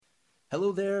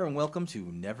Hello there, and welcome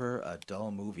to Never a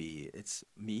Dull Movie. It's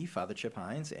me, Father Chip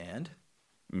Hines,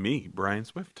 Me, Brian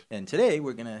Swift. and today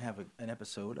we're going to have an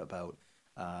episode about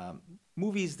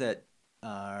movies that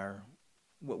are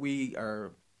what we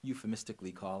are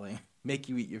euphemistically calling "make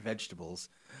you eat your vegetables,"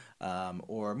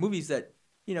 or movies that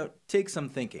take some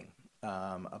thinking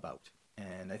about.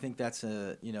 And I think that's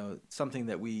something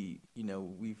that we've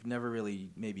never really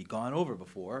maybe gone over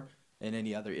before in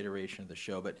any other iteration of the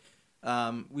show, but.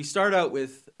 We start out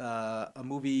with a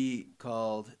movie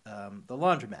called The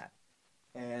Laundromat.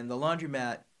 And The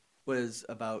Laundromat was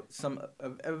about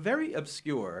a very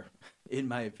obscure, in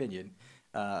my opinion,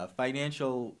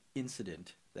 financial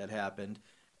incident that happened.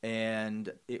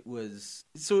 And it was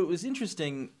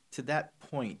interesting to that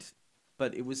point,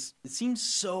 but it seemed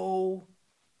so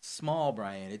small,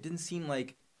 Brian. It didn't seem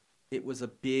like it was a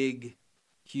big,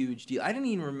 huge deal. I didn't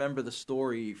even remember the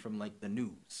story from like the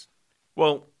news.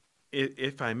 Well,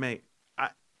 if I may,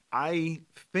 I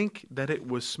think that it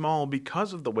was small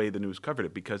because of the way the news covered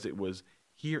it, because it was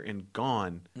here and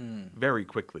gone very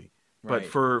quickly. But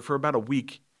Right. for about a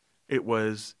week, it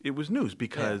was news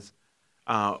because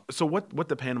so what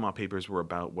the Panama Papers were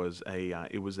about was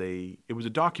it was a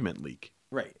document leak,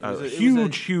 Right. a It was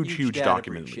huge data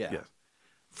document breach, leak, yeah. yes,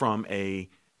 from a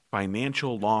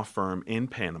financial law firm in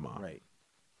Panama. Right.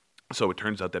 So it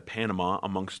turns out that Panama,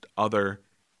 amongst other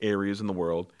areas in the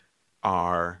world,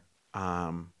 are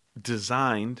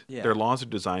designed. Yeah. Their laws are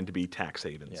designed to be tax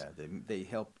havens. Yeah. They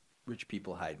help rich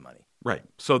people hide money. Right.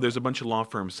 So there's a bunch of law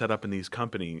firms set up in these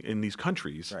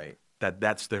countries Right.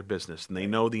 that's their business, and they Right.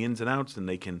 know the ins and outs, and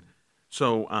they can.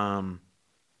 So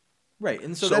Right.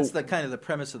 And so that's the kind of the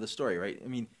premise of the story, right? I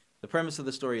mean, the premise of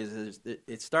the story is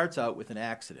it starts out with an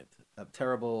accident, a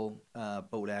terrible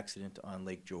boat accident on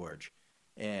Lake George,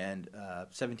 and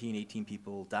 17, 18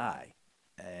 people die,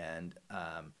 and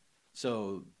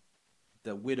so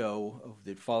the widow of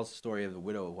the false story of the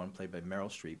widow of one played by Meryl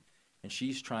Streep, and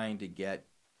she's trying to get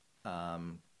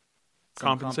some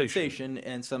compensation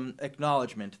and some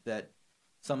acknowledgement that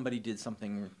somebody did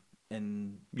something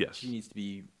and Yes. she needs to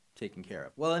be taken care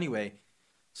of. Well, anyway,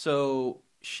 so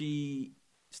she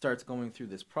starts going through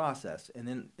this process,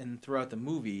 and throughout the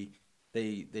movie,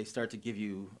 they start to give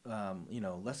you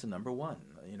lesson number one,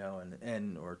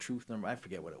 and or truth number, I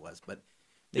forget what it was, but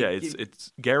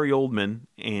it's Gary Oldman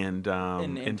and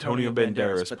Antonio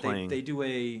Banderas but playing. they do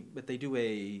a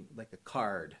like a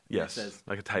card. Yes, that says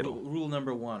like a title. Rule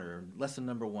number one or lesson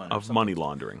number one or Of something. money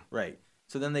laundering. Right.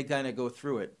 So then they kind of go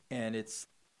through it, and it's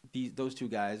those two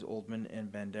guys, Oldman and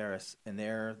Banderas, and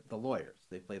they're the lawyers.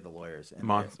 They play the lawyers. And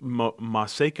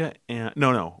Mossack and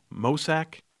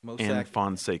Mossack Mossack and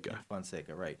Fonseca. and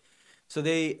Fonseca, right? So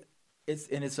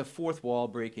it's a fourth wall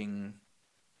breaking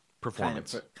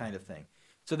Performance. kind of thing.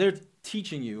 So they're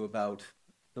teaching you about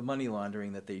the money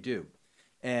laundering that they do,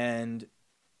 and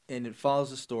it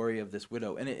follows the story of this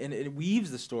widow, and it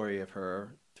weaves the story of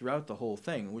her throughout the whole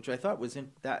thing, which I thought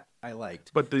that I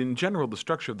liked. But in general, the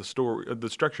structure of the story, the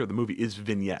structure of the movie is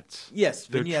vignettes. Yes,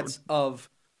 They're vignettes of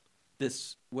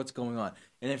what's going on,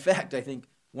 and in fact, I think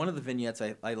one of the vignettes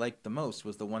I liked the most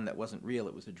was the one that wasn't real.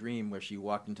 It was a dream where she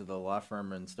walked into the law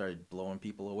firm and started blowing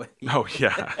people away. Oh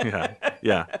yeah.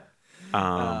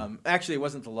 Actually, it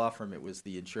wasn't the law firm; it was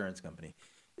the insurance company.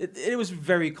 It was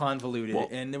very convoluted,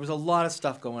 and there was a lot of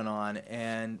stuff going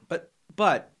on.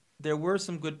 But there were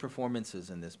some good performances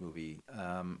in this movie.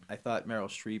 I thought Meryl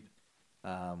Streep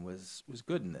was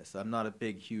good in this. I'm not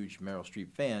a huge Meryl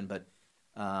Streep fan, but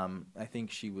I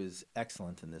think she was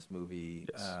excellent in this movie.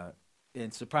 Yes.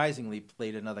 And surprisingly,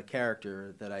 played another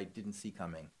character that I didn't see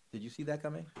coming. Did you see that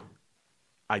coming?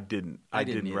 I didn't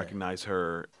either. recognize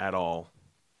her at all.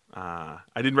 I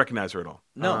didn't recognize her at all.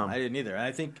 No, I didn't either. And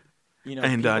I think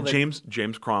And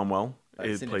James Cromwell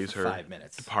plays her 5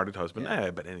 minutes. departed husband.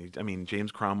 Yeah. But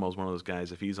James Cromwell's one of those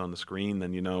guys. If he's on the screen,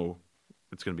 then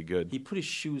it's going to be good. He put his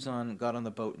shoes on, got on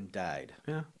the boat, and died.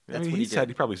 Yeah, That's what he said. did.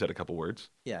 He probably said a couple words.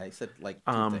 Yeah, he said like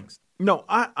two things. No,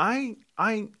 I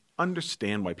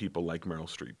understand why people like Meryl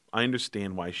Streep. I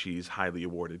understand why she's highly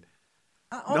awarded.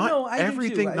 I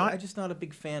everything- do too. not- I'm just not a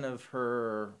big fan of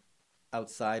her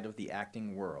outside of the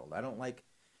acting world. I don't like.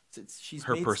 She's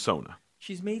Her made, persona.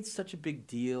 She's made such a big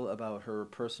deal about her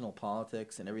personal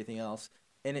politics and everything else,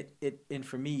 and and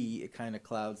for me, it kind of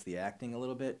clouds the acting a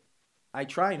little bit. I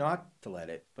try not to let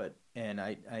it, and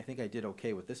I think I did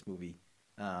okay with this movie.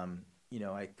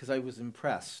 Because I was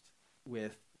impressed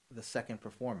with the second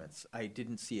performance. I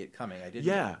didn't see it coming. I didn't.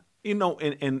 Yeah.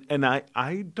 And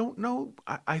I don't know.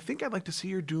 I think I'd like to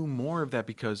see her do more of that,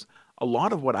 because a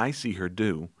lot of what I see her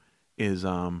do is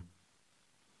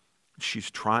she's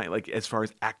trying, like, as far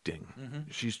as acting, Mm-hmm.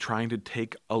 she's trying to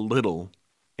take a little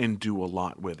and do a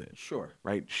lot with it. Sure.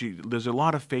 Right? There's a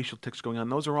lot of facial tics going on.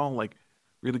 Those are all like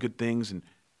really good things,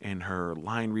 and her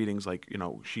line readings, like, you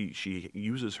know, she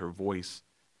uses her voice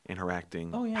and her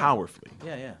acting Oh, yeah. powerfully.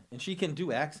 Yeah, yeah. And she can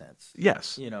do accents.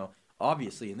 Yes. You know,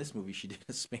 obviously in this movie she did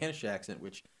a Spanish accent,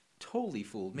 which totally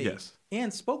fooled me. Yes.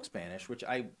 And spoke Spanish, which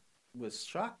I was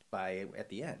shocked by at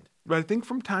the end. But I think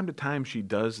from time to time she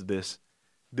does this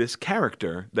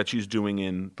character that she's doing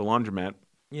in The Laundromat,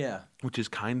 Yeah. which is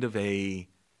kind of a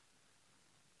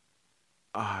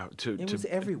It was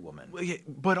every woman.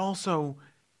 but also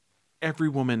every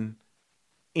woman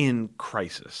in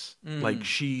crisis. Like,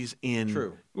 she's in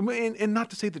True. and not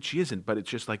to say that she isn't, but it's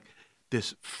just like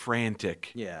this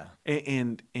frantic. Yeah.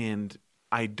 And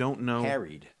I don't know.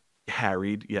 Harried.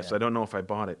 Yes, Yeah. I don't know if I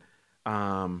bought it.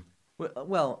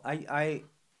 Well, I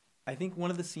think one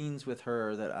of the scenes with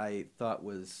her that I thought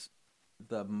was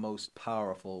the most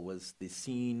powerful was the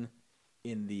scene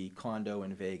in the condo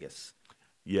in Vegas.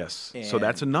 Yes. So And-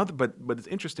 that's another, but it's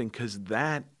interesting because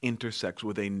that intersects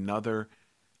with another.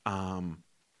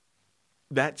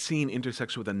 That scene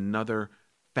intersects with another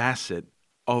facet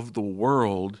of the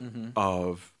world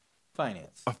of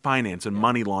Finance. and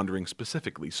money laundering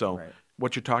specifically. So Right.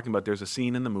 what you're talking about, there's a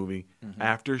scene in the movie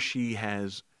after she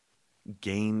has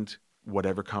gained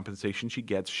whatever compensation she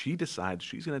gets, she decides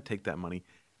she's going to take that money,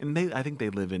 and I think her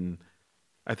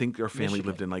family Michigan.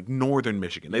 lived in like northern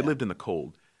Michigan. They Yeah. lived in the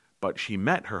cold, but she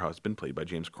met her husband, played by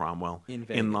James Cromwell,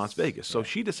 In Las Vegas. Vegas. So Yeah.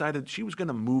 she decided she was going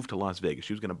to move to Las Vegas.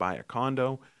 She was going to buy a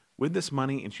condo with this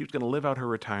money, and she was going to live out her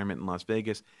retirement in Las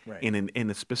Vegas, Right.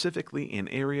 in specifically an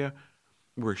area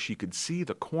where she could see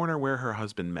the corner where her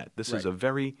husband met. This is Right. a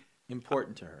very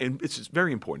Important to her. and it's just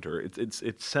very important to her.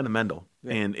 It's sentimental,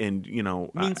 Yeah. and you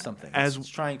know, Means something. As It's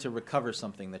trying to recover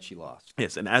something that she lost.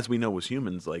 yes, and as we know as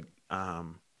humans, like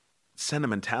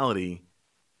sentimentality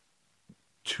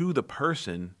to the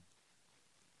person,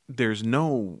 there's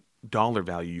no dollar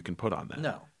value you can put on that.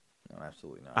 No,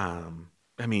 absolutely not.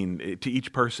 I mean, to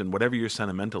each person, whatever you're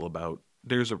sentimental about,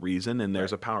 there's a reason and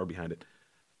there's a power behind it.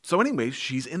 So, anyways,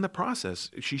 she's in the process.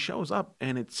 She shows up,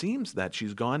 and it seems that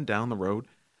she's gone down the road.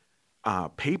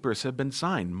 Papers have been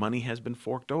signed. Money has been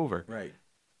forked over. Right.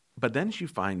 But then she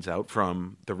finds out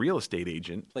from the real estate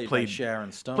agent, Played by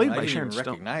Sharon Stone. played I by didn't Sharon even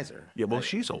Stone. recognize her. Yeah, well, I-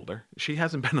 she's older. She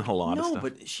hasn't been in a lot of No, stuff.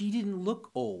 but she didn't look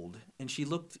old, and she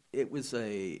looked. It was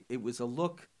a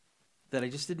look that I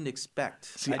just didn't expect.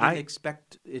 See, I didn't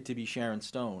expect it to be Sharon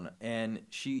Stone, and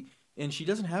she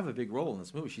doesn't have a big role in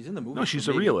this movie. She's in the movie. No, for she's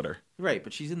a maybe- realtor. Right,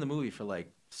 but she's in the movie for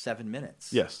like 7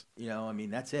 minutes. Yes. You know, I mean,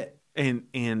 that's it.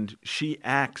 And she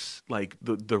acts like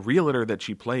the realtor that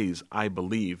she plays, I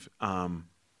believe.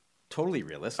 Totally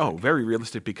realistic. Oh, very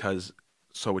realistic because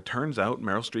so it turns out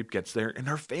Meryl Streep gets there and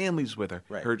her family's with her.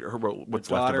 Right. Her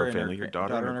what's left of her family, her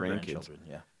daughter and her grandkids. grandchildren.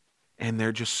 Yeah. And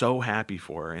they're just so happy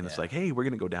for her. And it's Yeah. like, hey, we're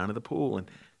going to go down to the pool.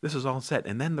 And this is all set.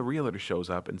 And then the realtor shows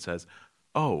up and says,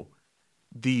 oh,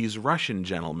 these Russian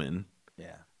gentlemen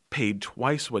Yeah. paid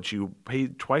twice what you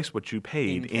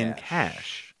paid in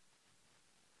cash.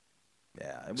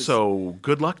 Yeah. It was, So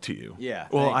good luck to you. yeah.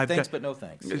 Well, thanks, but no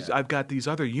thanks. Yeah. I've got these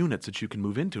other units that you can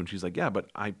move into. And she's like, yeah, but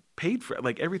I paid for it.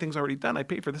 Like, everything's already done. I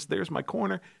paid for this. There's my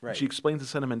corner. Right. She explains the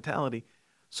sentimentality.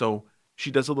 So she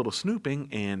does a little snooping,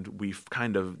 and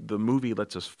the movie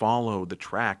lets us follow the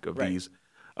track of Right.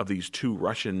 these two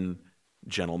Russian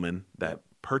gentlemen that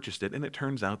purchased it. And it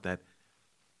turns out that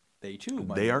They too.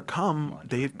 they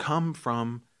had come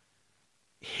from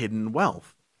hidden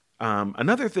wealth.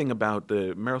 Another thing about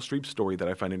the Meryl Streep story that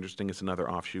I find interesting is another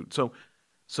offshoot.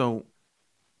 So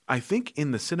I think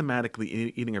in the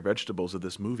cinematically eating her vegetables of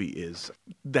this movie is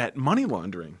that money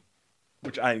laundering,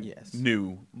 which I Yes.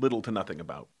 knew little to nothing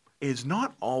about, is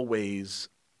not always.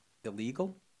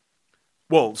 illegal.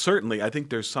 Well, certainly, I think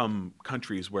there's some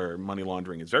countries where money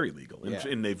laundering is very legal, and, Yeah.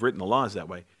 and they've written the laws that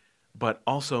way. But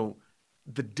also,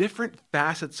 the different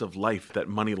facets of life that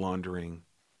money laundering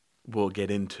will get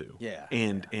into. Yeah,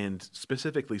 And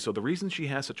specifically, so the reason she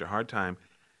has such a hard time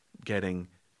getting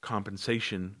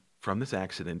compensation from this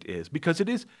accident is because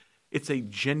it's a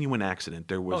genuine accident.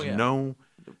 There was Oh, yeah. no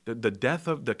the death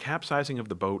of the capsizing of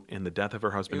the boat and the death of her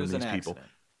husband It was and these an people.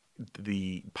 accident.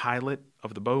 The pilot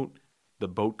of the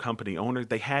boat company owner,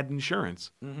 they had insurance,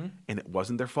 and it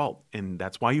wasn't their fault, and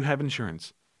that's why you have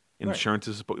insurance. Insurance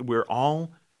is we're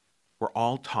all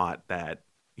taught that,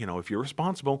 you know, if you're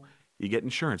responsible, you get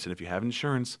insurance, and if you have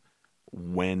insurance,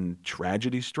 when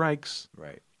tragedy strikes,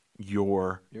 Right.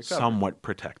 you're covered. somewhat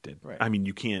protected. Right. I mean,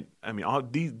 you can't. I mean, all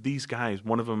these guys.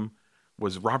 One of them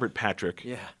was Robert Patrick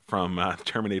Yeah. from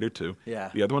Terminator 2. Yeah.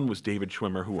 The other one was David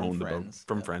Schwimmer, who From owned the boat Friends,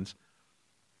 from yeah. Friends.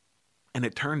 And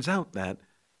it turns out that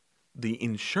the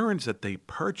insurance that they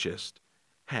purchased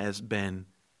has been,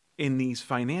 in these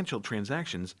financial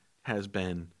transactions, has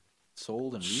been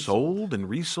Sold and resold. sold and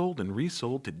resold and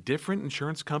resold to different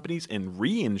insurance companies and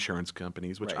reinsurance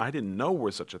companies, which Right. I didn't know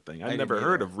were such a thing. I'd I never didn't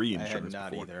heard either. of reinsurance I had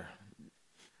not before. either.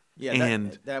 Yeah,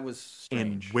 And- that was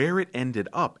And strange. where it ended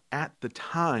up at the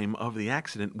time of the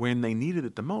accident, when they needed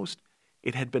it the most,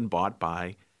 it had been bought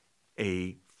by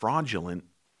a fraudulent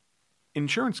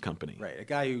insurance company, Right, a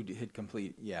guy who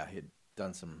had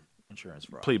done some insurance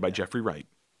fraud. played by Yeah. Jeffrey Wright.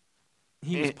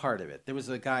 He was and- part of it. There was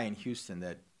a guy in Houston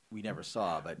that we never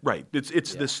saw, but Right. It's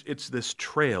Yeah. this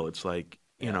trail. It's like,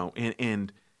 you Yeah. know,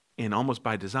 and almost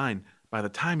by design, by the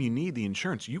time you need the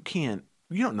insurance, you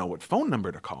don't know what phone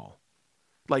number to call.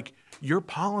 Like, your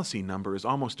policy number is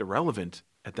almost irrelevant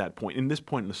at that point. In this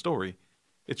point in the story,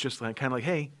 it's just like, kind of like,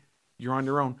 hey, you're on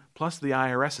your own. Plus, the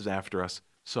IRS is after us,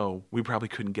 so we probably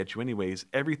couldn't get you anyways.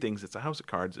 It's a house of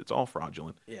cards. It's all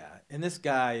fraudulent. yeah. And this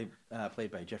guy,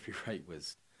 played by Jeffrey Wright,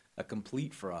 was a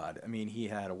complete fraud. I mean, he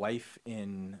had a wife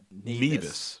in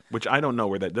Nevis. Which I don't know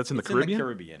where that's in the It's Caribbean. in the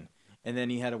Caribbean. And then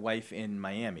he had a wife in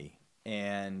Miami.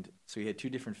 And so he had two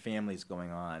different families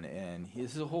going on, and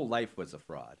his whole life was a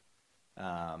fraud.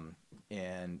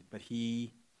 But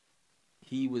he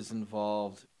was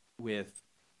involved with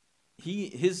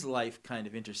his life kind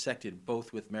of intersected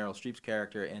both with Meryl Streep's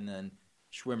character and then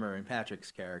Schwimmer and Patrick's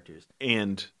characters.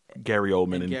 And Gary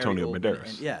Oldman and Gary Antonio Oldman, Banderas.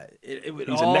 and yeah, it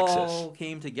He's a all nexus.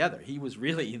 came together. He was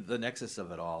really the nexus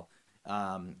of it all,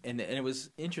 and it was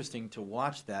interesting to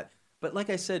watch that. But like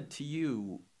I said to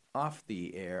you off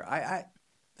the air, I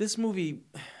this movie,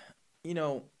 you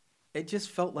know, it just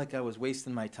felt like I was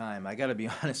wasting my time. I got to be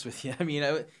honest with you. I mean,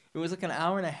 it was like an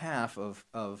hour and a half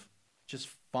of just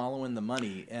following the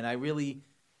money, and I really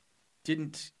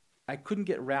I couldn't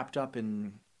get wrapped up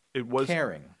in It was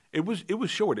caring. It was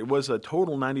short. It was a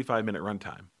total 95-minute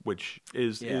runtime, which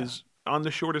is on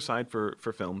the shorter side for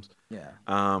films. Yeah.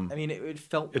 I Um, mean, it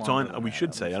felt it's longer on. than We that.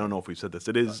 should say. I don't know if we said this.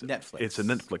 It is Netflix. It's a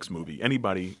Netflix movie.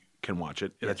 Anybody can watch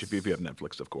it. That's Yes. if you have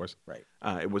Netflix, of course. Right.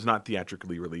 It was not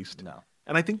theatrically released. No.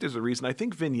 And I think there's a reason. I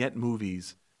think vignette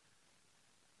movies,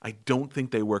 I don't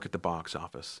think they work at the box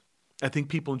office. I think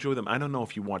people enjoy them. I don't know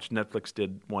if you watched, Netflix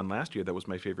did one last year that was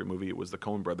my favorite movie. It was the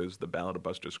Coen Brothers, The Ballad of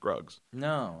Buster Scruggs,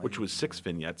 No. which was 6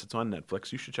 vignettes. It's on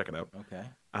Netflix. You should check it out. Okay.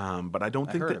 But I don't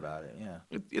I think heard that about it, yeah.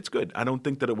 it's good. I don't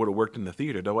think that it would have worked in the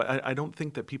theater, though. I don't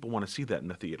think that people want to see that in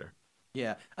the theater.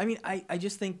 Yeah. I mean, I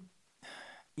just think,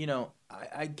 you know,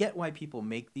 I get why people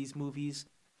make these movies.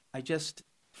 I just,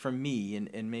 for me,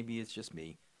 and maybe it's just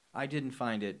me, I didn't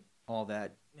find it all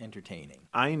that entertaining.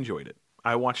 I enjoyed it.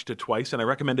 I watched it twice, and I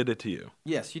recommended it to you.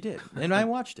 Yes, you did. And I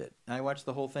watched it. I watched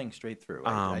the whole thing straight through.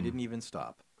 I didn't even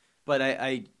stop. But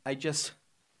I just,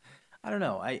 I don't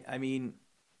know. I mean,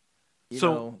 you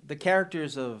So- know, the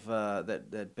characters of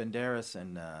that Banderas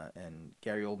and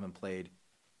Gary Oldman played,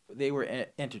 they were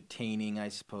entertaining, I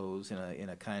suppose, in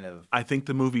a kind of I think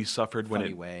the movie suffered when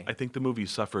funny way. I think the movie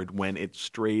suffered when it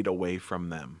strayed away from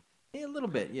them. A little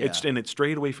bit, yeah. It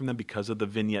strayed away from them because of the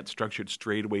vignette structure. It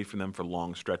strayed away from them for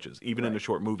long stretches. Even in a Right.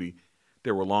 short movie,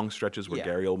 there were long stretches where Yeah.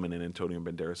 Gary Oldman and Antonio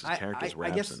Banderas' characters were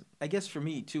absent. I guess for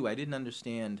me too, I didn't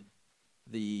understand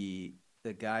the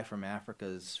guy from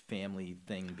Africa's family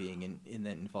thing being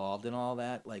involved in all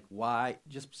that. Like, why?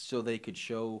 Just so they could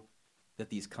show that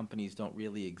these companies don't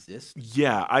really exist.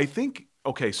 Yeah, I think.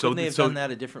 Okay, so Couldn't they have done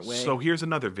that a different way? So here's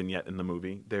another vignette in the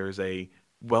movie. There's a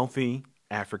wealthy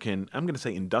African, I'm going to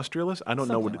say industrialist. I don't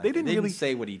know what Something they like that. didn't They really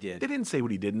say what he did. They didn't say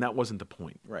what he did, and that wasn't the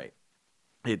point. Right.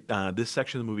 This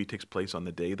section of the movie takes place on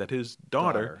the day that his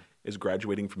daughter is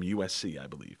graduating from USC, I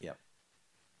believe. Yep.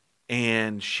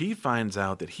 And she finds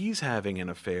out that he's having an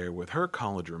affair with her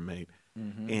college roommate.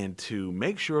 Mm-hmm. And to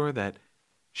make sure that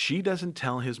she doesn't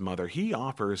tell his mother, he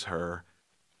offers her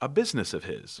a business of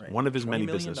his, Right. one of his $20 many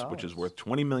million. businesses, which is worth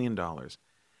 $20 million.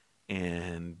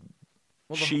 And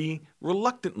Well, she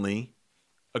reluctantly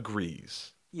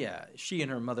agrees. Yeah, she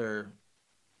and her mother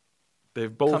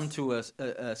They've both come to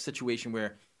a situation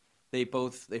where they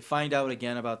find out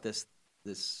again about this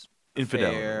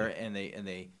Infidelity. affair,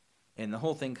 and the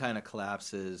whole thing kind of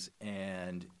collapses,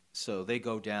 and so they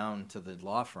go down to the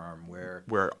law firm where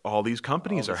all these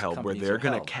companies All are these held, where companies they're are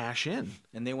going to held. cash in.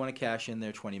 and they want to cash in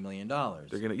their $20 million.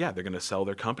 They're going to sell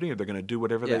their company, or they're going to do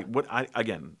whatever Yeah.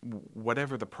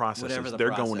 whatever the process Whatever is, the they're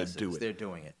process going to is, do it. They're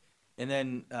doing it. And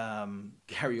then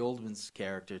Gary Oldman's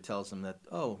character tells them that,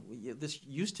 this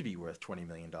used to be worth $20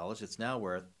 million. It's now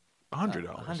worth $100.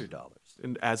 $100.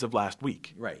 And as of last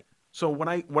week. Right. So when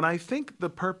I think the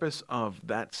purpose of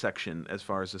that section, as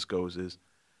far as this goes, is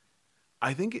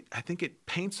I think it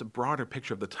paints a broader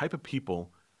picture of the type of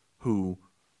people who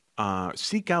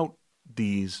seek out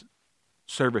these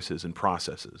services and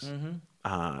processes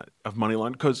of money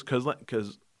laundering.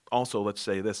 Because also, let's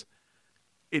say this: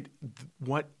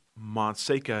 what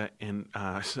Mossack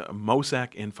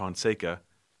and Fonseca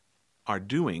are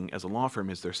doing as a law firm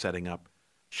is they're setting up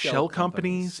shell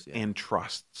companies and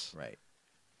trusts. Right.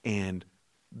 And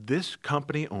this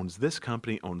company owns this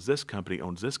company, owns this company,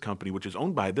 owns this company, which is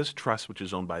owned by this trust, which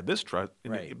is owned by this trust.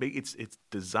 And Right. It's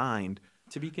designed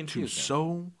To be confusing. to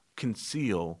so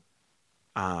conceal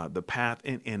the path,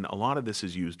 and a lot of this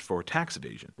is used for tax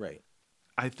evasion. Right.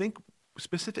 I think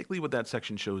specifically what that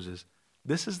section shows is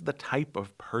this is the type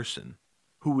of person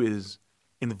who is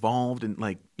involved in,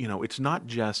 like, it's not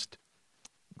just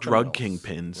drug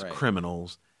kingpins, Right.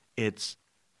 criminals. It's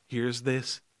here's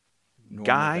this Normal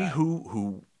guy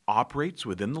who operates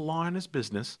within the law in his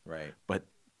business, Right. but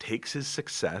takes his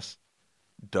success,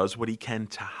 does what he can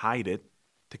to hide it,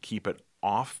 to keep it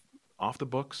off the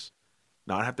books,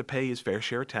 not have to pay his fair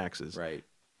share of taxes. Right.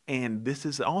 And this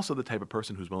is also the type of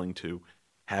person who's willing to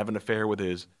have an affair with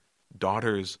his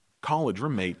daughter's college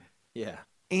roommate Yeah.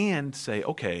 and say,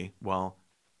 okay, well,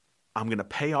 I'm going to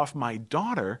pay off my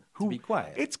daughter who be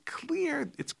quiet. It's clear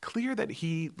that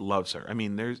he loves her. I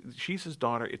mean, she's his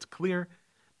daughter. It's clear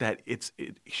that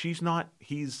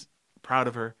he's proud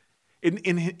of her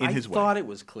in his way. I thought it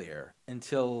was clear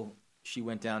until she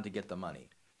went down to get the money.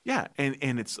 Yeah,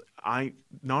 and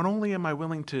not only am I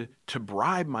willing to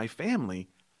bribe my family,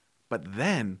 but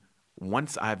then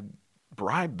once I've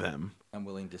bribed them, I'm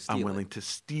willing to steal I'm willing to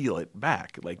steal it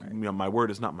back. Like, my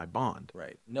word is not my bond.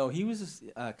 Right. No, he was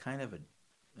kind of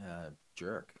a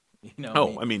jerk.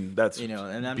 I mean, that's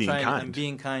and I'm being kind. I'm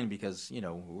being kind because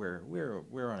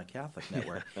we're on a Catholic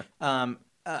network. And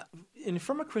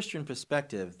from a Christian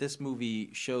perspective, this movie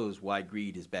shows why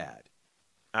greed is bad.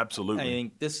 Absolutely. I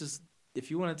think this is,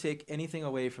 if you want to take anything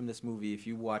away from this movie, if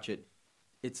you watch it,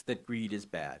 it's that greed is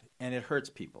bad and it hurts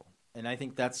people. And I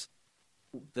think that's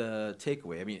the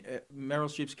takeaway. I mean, Meryl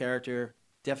Streep's character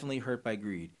definitely hurt by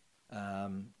greed.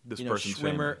 This person's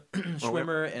Schwimmer,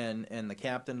 Schwimmer and the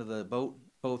captain of the boat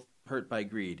both hurt by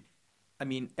greed. I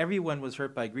mean, everyone was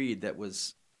hurt by greed that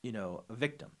was, a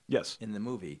victim. Yes. In the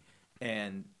movie,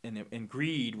 and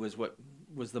greed was what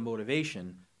was the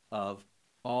motivation of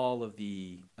all of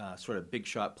the sort of big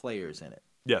shot players in it.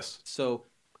 Yes. So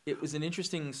it was an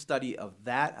interesting study of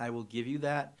that. I will give you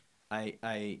that.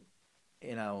 I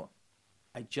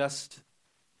just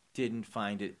didn't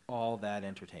find it all that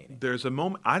entertaining. There's a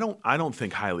moment I don't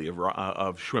think highly of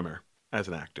Schwimmer as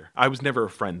an actor. I was never a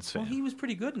Friends fan. Well, he was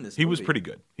pretty good in this He movie. was pretty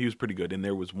good. He was pretty good, and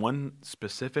there was one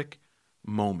specific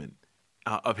moment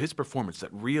of his performance that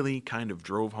really kind of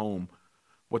drove home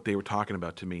what they were talking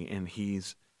about to me. And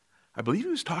I believe he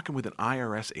was talking with an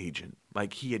IRS agent.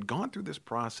 Like, he had gone through this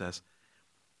process.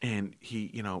 And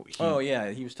he oh yeah,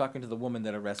 he was talking to the woman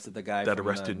that arrested the guy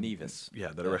from Nevis.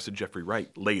 Yeah, that arrested Jeffrey Wright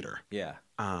later. Yeah.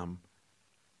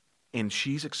 And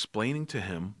she's explaining to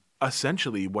him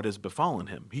essentially what has befallen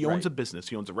him. He owns a business.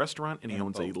 He owns a restaurant, and he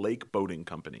owns a lake boating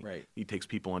company. Right. He takes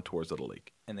people on tours of the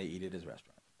lake. And they eat at his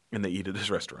restaurant.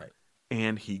 Right.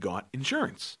 And he got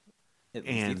insurance. At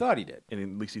least he thought he did. And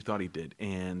at least he thought he did.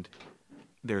 And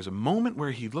there's a moment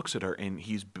where he looks at her, and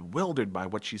he's bewildered by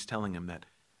what she's telling him, that,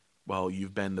 well,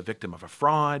 you've been the victim of a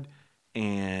fraud,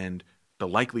 and the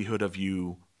likelihood of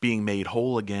you being made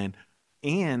whole again,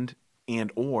 and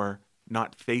or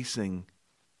not facing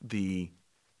the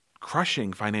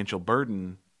crushing financial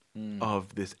burden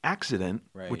of this accident,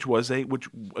 Right. which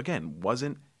again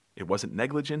wasn't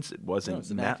negligence. It wasn't. No, it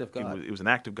was an act of God. It was an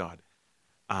act of God.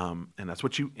 And that's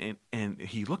what and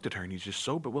he looked at her, and he's just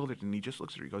so bewildered, and he just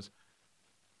looks at her. He goes,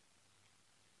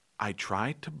 "I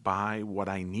tried to buy what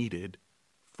I needed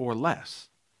for less.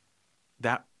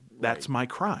 That's my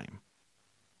crime."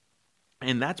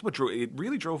 And that's what it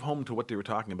really drove home to what they were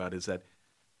talking about, is that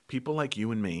people like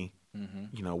you and me,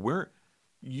 we're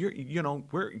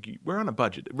on a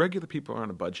budget. Regular people are on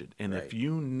a budget, and if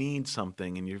you need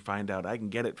something and you find out I can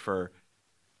get it for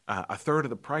a third of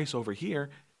the price over here,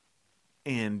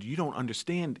 and you don't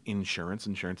understand insurance.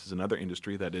 Insurance is another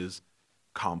industry that is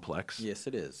complex. Yes,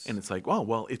 it is. And it's like,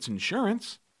 well, it's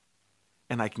insurance,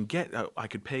 and I could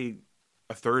pay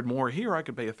a third more here, I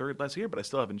could pay a third less here, but I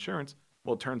still have insurance.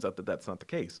 Well, it turns out that that's not the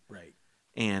case. Right.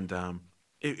 And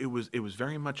it was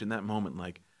very much in that moment,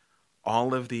 like,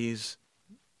 all of these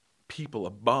people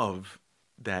above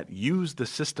that use the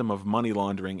system of money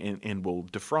laundering and will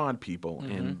defraud people,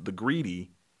 and the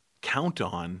greedy count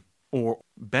on or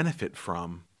benefit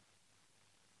from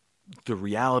the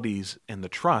realities and the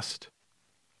trust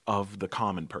of the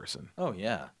common person. Oh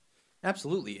yeah,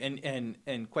 absolutely.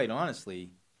 And quite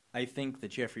honestly, I think the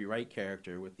Jeffrey Wright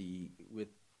character with the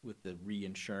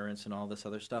reinsurance and all this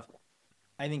other stuff,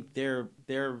 I think they're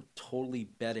totally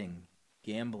betting,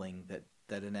 gambling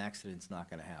that an accident's not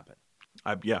going to happen.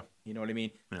 Yeah. You know what I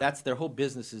mean? Yeah. That's their whole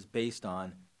business is based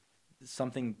on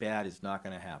something bad is not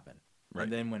going to happen. Right.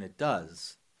 And then when it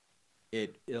does, the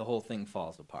whole thing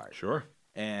falls apart. Sure.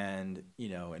 And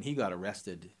and he got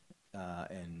arrested,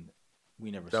 and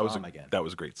we never saw him again. That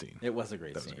was a great scene. It was a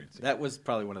great scene. That was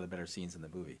probably one of the better scenes in the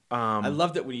movie. I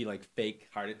loved it when he fake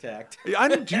heart attacked. Do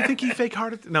you think he fake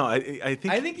heart attacked? No, I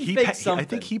think he faked something. I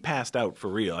think he passed out for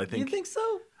real. You think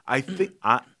so? I think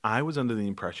I was under the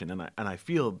impression, and I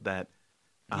feel that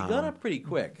he got up pretty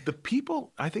quick.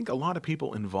 I think a lot of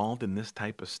people involved in this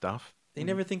type of stuff, they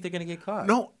never think they're going to get caught.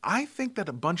 No, I think that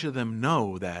a bunch of them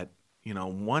know that,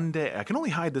 one day, I can only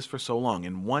hide this for so long,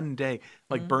 and one day,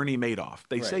 like Bernie Madoff,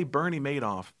 they say Bernie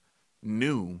Madoff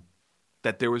knew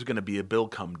that there was going to be a bill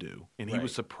come due, and he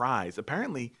was surprised.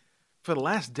 Apparently, for the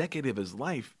last decade of his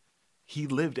life, he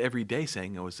lived every day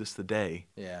saying, "Oh, is this the day?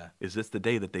 Yeah. Is this the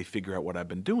day that they figure out what I've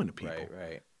been doing to people?"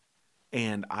 Right.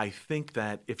 And I think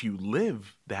that if you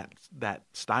live that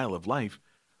style of life,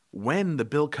 when the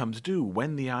bill comes due,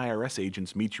 when the IRS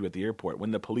agents meet you at the airport,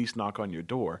 when the police knock on your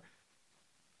door,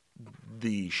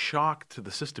 the shock to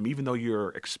the system, even though you're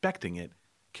expecting it,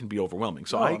 can be overwhelming.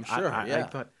 So I'm sure. I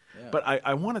thought, but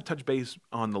I want to touch base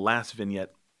on the last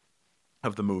vignette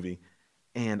of the movie,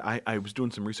 and I was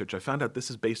doing some research. I found out this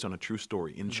is based on a true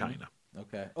story in China.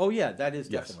 Okay. Oh yeah, that is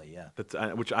definitely That's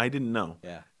which I didn't know.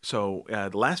 Yeah. So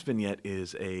the last vignette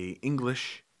is a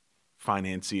English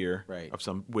financier of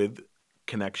some with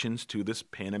connections to this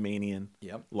Panamanian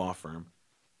law firm,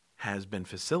 has been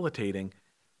facilitating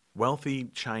a wealthy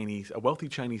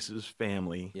Chinese's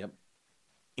family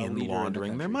in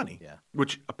laundering their money,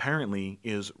 which apparently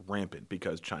is rampant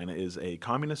because China is a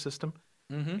communist system,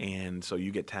 and so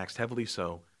you get taxed heavily.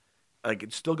 So,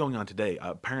 it's still going on today.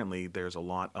 Apparently, there's a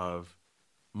lot of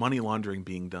money laundering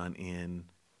being done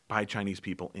by Chinese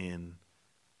people in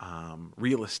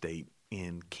real estate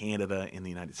in Canada, in the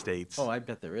United States. Oh, I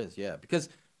bet there is, because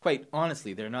quite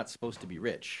honestly, they're not supposed to be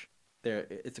rich.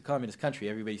 It's a communist country.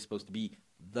 Everybody's supposed to be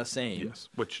the same. Yes,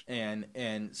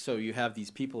 and so you have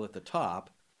these people at the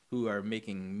top who are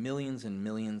making millions and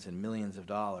millions and millions of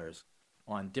dollars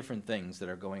on different things that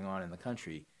are going on in the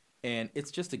country, and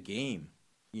it's just a game.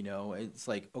 It's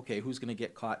like, okay, who's going to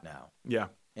get caught now? Yeah,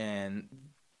 and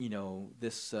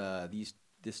this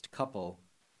couple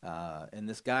and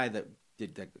this guy that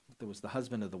was the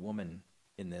husband of the woman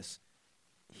in this.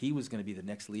 He was going to be the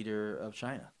next leader of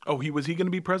China. Oh, was he going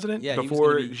to be president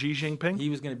before Xi Jinping? He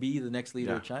was going to be the next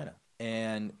leader of China,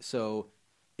 and so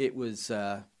it was.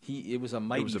 It was a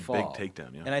mighty fall. It was a big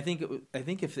takedown. Yeah, and I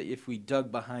think if we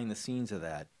dug behind the scenes of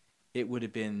that, it would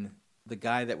have been the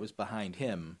guy that was behind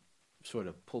him, sort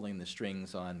of pulling the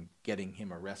strings on getting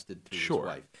him arrested through his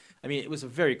wife. I mean, it was a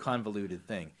very convoluted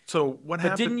thing. So what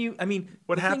happened? Didn't you? I mean,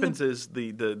 what happens is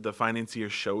the financier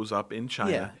shows up in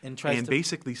China and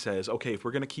basically says, "Okay, if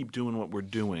we're going to keep doing what we're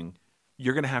doing,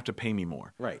 you're going to have to pay me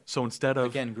more." Right. So instead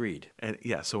of greed.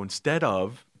 So instead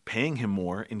of paying him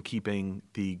more and keeping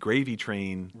the gravy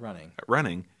train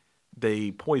running,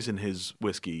 they poison his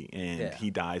whiskey and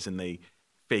he dies, and they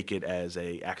fake it as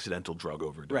a accidental drug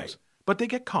overdose. Right. But they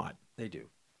get caught. They do.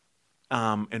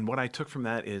 And what I took from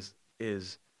that is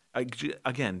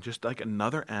again, just like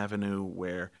another avenue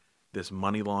where this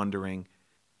money laundering,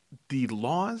 the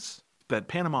laws that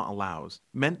Panama allows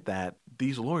meant that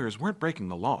these lawyers weren't breaking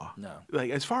the law. No.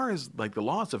 As far as the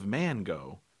laws of man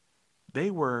go,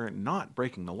 they were not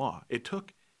breaking the law. It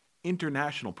took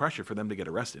international pressure for them to get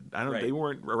arrested. They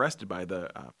weren't arrested by the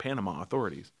Panama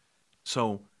authorities.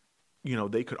 So,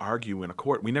 they could argue in a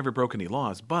court, we never broke any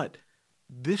laws, but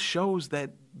this shows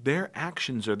that their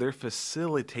actions, or they're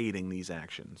facilitating these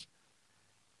actions,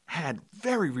 had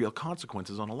very real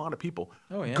consequences on a lot of people.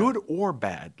 Oh, yeah. Good or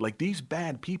bad. Like these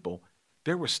bad people,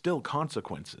 there were still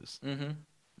consequences.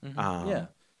 Yeah.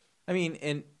 I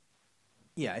mean,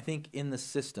 I think in the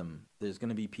system, there's going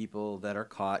to be people that are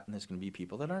caught, and there's going to be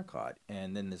people that aren't caught.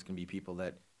 And then there's going to be people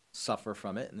that suffer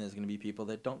from it, and there's going to be people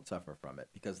that don't suffer from it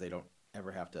because they don't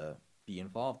ever have to be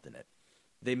involved in it.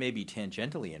 They may be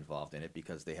tangentially involved in it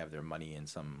because they have their money in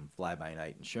some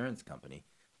fly-by-night insurance company.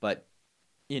 But,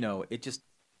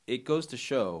 it goes to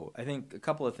show, I think a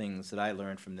couple of things that I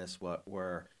learned from this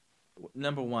were,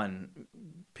 number one,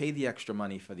 pay the extra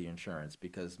money for the insurance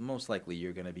because most likely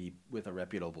you're going to be with a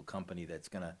reputable company that's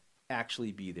going to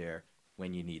actually be there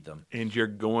when you need them. And you're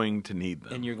going to need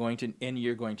them. And you're going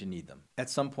to need them.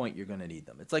 At some point, you're going to need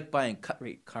them. It's like buying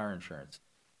cut-rate car insurance.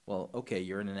 Well, okay,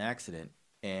 you're in an accident.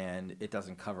 and it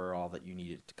doesn't cover all that you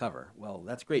need it to cover. Well,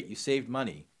 that's great. You saved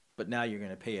money, but now you're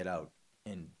going to pay it out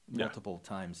in multiple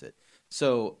times it.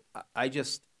 So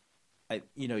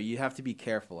you have to be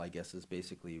careful, I guess, is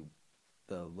basically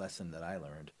the lesson that I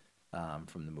learned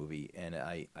from the movie. And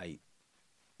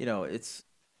it's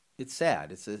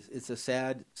sad. It's a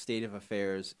sad state of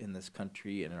affairs in this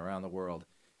country and around the world,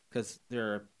 because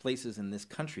there are places in this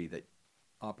country that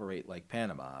operate like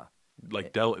Panama,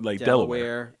 like Delaware,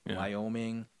 Delaware,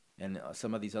 Wyoming, and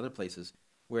some of these other places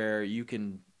where you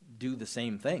can do the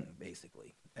same thing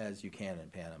basically as you can in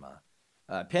Panama.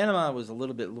 Panama was a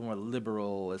little bit more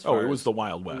liberal as far as... it was the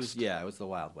Wild West. It was the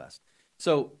Wild West.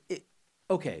 So,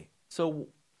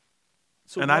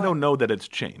 and I don't know that it's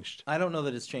changed. I don't know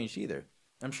that it's changed either.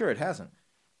 I'm sure it hasn't.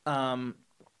 Why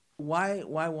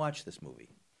watch this movie?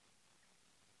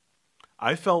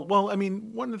 I felt,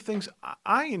 one of the things,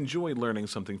 I enjoy learning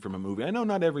something from a movie. I know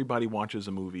not everybody watches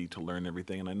a movie to learn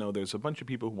everything, and I know there's a bunch of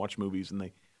people who watch movies and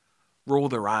they roll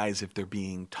their eyes if they're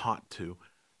being taught to.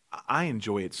 I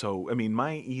enjoy it. So,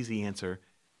 my easy answer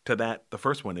to that, the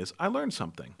first one is, I learned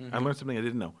something. Mm-hmm. I learned something I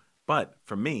didn't know. But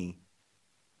for me,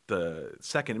 the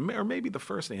second, or maybe the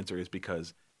first answer is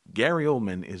because Gary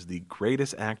Oldman is the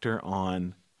greatest actor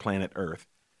on planet Earth.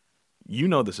 You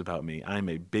know this about me. I'm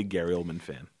a big Gary Oldman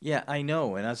fan. Yeah, I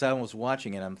know. And as I was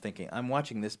watching it, I'm thinking, I'm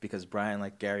watching this because Brian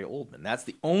liked Gary Oldman. That's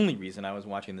the only reason I was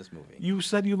watching this movie. You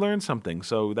said you learned something,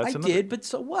 so that's another... I did, but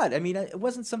so what? It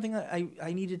wasn't something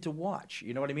I needed to watch.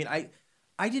 You know what I mean?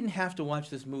 I didn't have to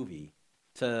watch this movie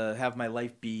to have my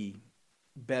life be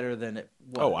better than it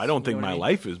was. Oh, I don't think my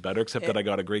life is better, except that I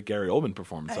got a great Gary Oldman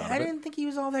performance out of it. I didn't think he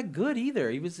was all that good either.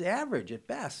 He was average at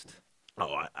best.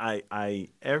 Oh, he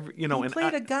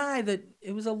played a guy that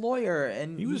it was a lawyer,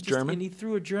 and he was German, and he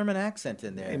threw a German accent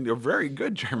in there, and a very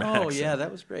good German accent. Oh yeah, that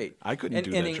was great. I couldn't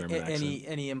do that German accent.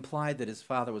 And he implied that his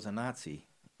father was a Nazi.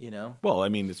 You know. Well,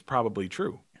 it's probably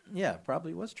true. Yeah,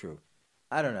 probably was true.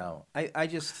 I don't know.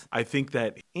 I think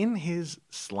that in his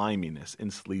sliminess and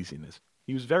sleaziness,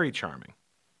 he was very charming.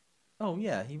 Oh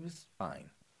yeah, he was fine.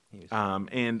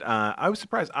 I was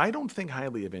surprised. I don't think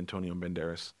highly of Antonio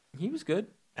Banderas. He was good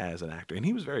as an actor, and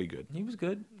he was very good. He was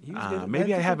good. Good.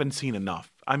 Maybe I haven't seen enough.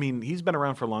 He's been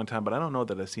around for a long time, but I don't know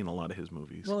that I've seen a lot of his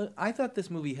movies. Well, I thought this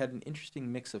movie had an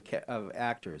interesting mix of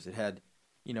actors. It had,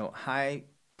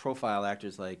 high-profile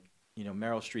actors like,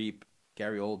 Meryl Streep,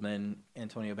 Gary Oldman,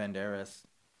 Antonio Banderas,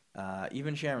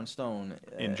 even Sharon Stone,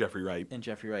 and Jeffrey Wright.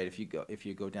 If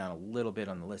you go down a little bit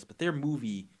on the list, but they're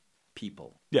movie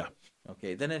people. Yeah.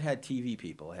 Okay. Then it had TV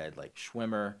people. It had like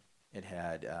Schwimmer. It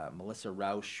had Melissa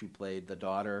Rauch, who played the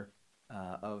daughter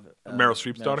of Meryl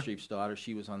Streep's daughter. Meryl Streep's daughter.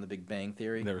 She was on The Big Bang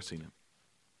Theory. Never seen it.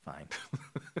 Fine.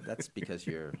 That's because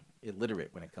you're illiterate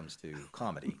when it comes to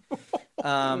comedy.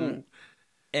 So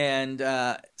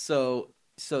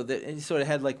it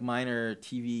had like minor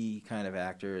TV kind of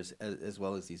actors as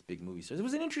well as these big movie stars. It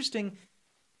was an interesting,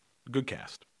 good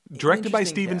cast, directed by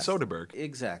Steven Soderbergh.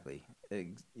 Exactly.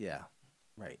 Yeah.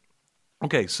 Right.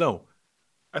 Okay, so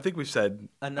I think we've said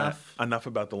enough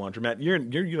about The Laundromat. You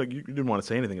didn't want to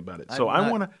say anything about it, so I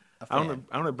want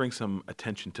to bring some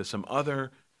attention to some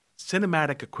other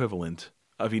cinematic equivalent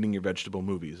of eating your vegetable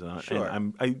movies. Sure.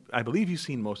 And I believe you've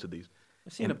seen most of these.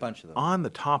 I've seen a bunch of them. On the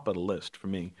top of the list for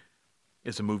me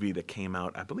is a movie that came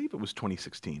out, I believe it was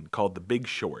 2016, called The Big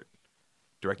Short,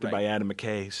 directed by Adam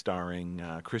McKay, starring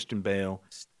Christian Bale,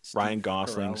 Ryan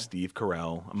Gosling, Steve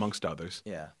Carell, amongst others.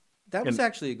 Yeah, that was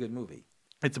actually a good movie.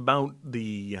 It's about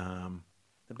the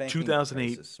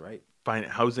 2008 crisis, right?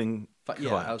 Housing collapse.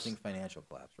 Yeah, housing financial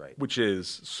collapse, right. Which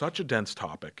is such a dense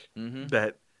topic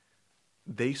that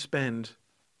they spend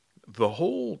the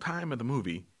whole time of the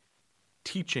movie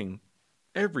teaching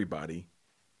everybody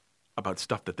about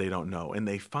stuff that they don't know. And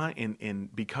they find,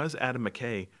 and because Adam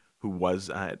McKay, who was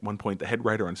at one point the head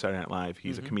writer on Saturday Night Live,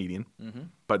 he's a comedian,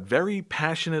 but very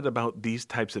passionate about these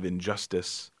types of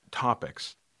injustice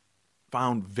topics,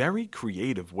 found very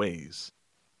creative ways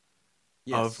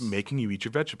of making you eat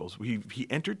your vegetables. He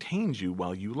entertains you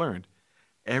while you learned.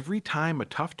 Every time a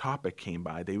tough topic came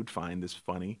by, they would find this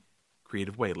funny,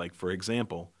 creative way. Like, for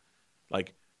example,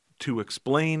 to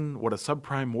explain what a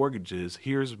subprime mortgage is,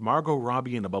 here's Margot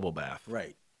Robbie in a bubble bath.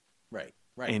 Right.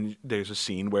 And there's a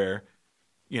scene where,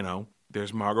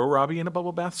 there's Margot Robbie in a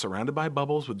bubble bath surrounded by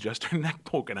bubbles with just her neck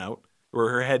poking out, or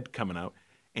her head coming out,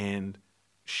 and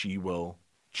she will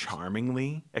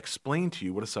charmingly explain to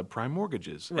you what a subprime mortgage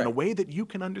is in a way that you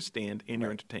can understand and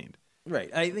you're entertained. Right.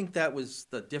 I think that was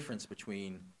the difference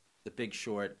between The Big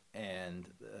Short and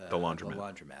The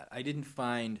Laundromat.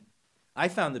 I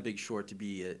found The Big Short to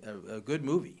be a good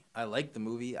movie. I liked the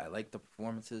movie. I liked the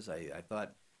performances. I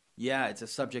thought Yeah, it's a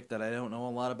subject that I don't know a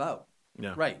lot about.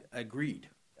 Yeah. Right, agreed.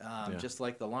 Yeah. Just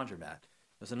like the laundromat,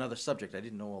 there's another subject I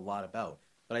didn't know a lot about.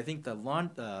 But I think the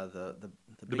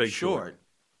Big Short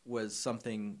was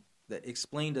something that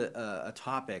explained a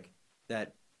topic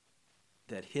that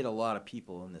hit a lot of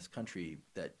people in this country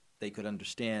that they could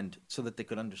understand, so that they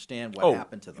could understand what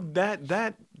happened to them.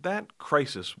 That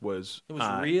crisis was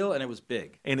real and it was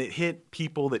big, and it hit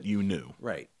people that you knew.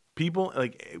 Right. People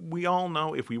like we all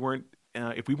know if we weren't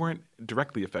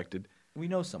directly affected, we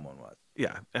know someone was.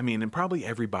 Yeah, I mean, and probably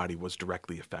everybody was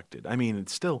directly affected. I mean,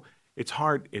 it's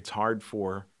hard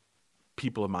for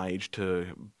people of my age to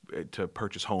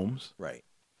purchase homes. Right.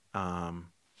 And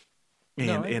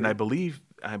I believe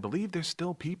there's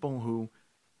still people who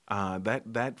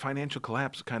that financial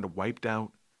collapse kind of wiped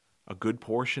out a good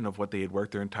portion of what they had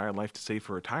worked their entire life to save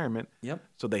for retirement. Yep.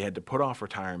 So they had to put off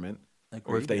retirement.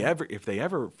 Agreed, or if they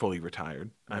ever fully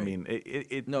retired. Right. I mean,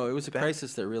 it was a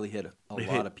crisis that really hit a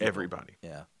lot of people. Everybody.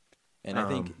 Yeah. And I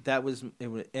think that was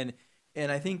and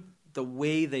I think the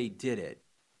way they did it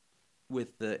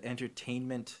with the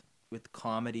entertainment, with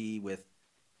comedy, with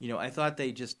I thought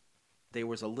there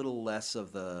was a little less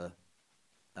of the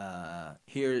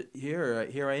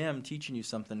here I am teaching you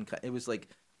something. It was like,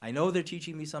 I know they're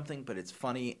teaching me something, but it's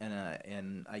funny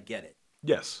and I get it.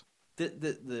 Yes.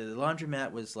 The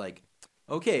laundromat was like,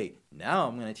 okay, now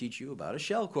I'm going to teach you about a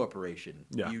shell corporation,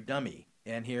 you dummy,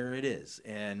 and here it is.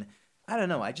 And I don't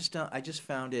know, I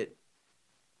found it.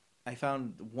 I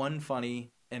found one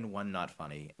funny and one not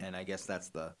funny, and I guess that's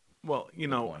the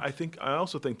point. I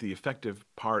also think the effective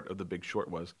part of The Big Short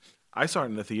was I saw it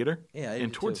in the theater,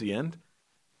 and towards the end,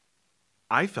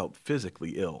 I felt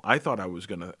physically ill. I thought I was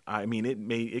gonna. I mean,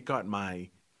 it got my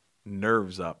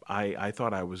nerves up. I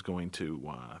thought I was going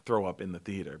to throw up in the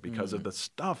theater because of the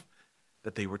stuff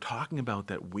that they were talking about.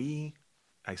 That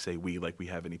I say we like we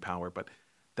have any power, but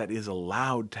that is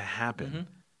allowed to happen,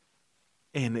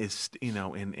 and is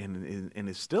and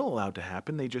is still allowed to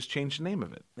happen. They just changed the name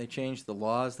of it. They changed the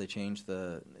laws. They changed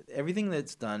everything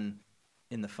that's done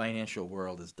in the financial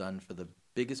world is done for the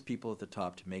biggest people at the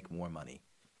top to make more money.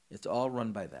 It's all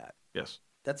run by that. Yes.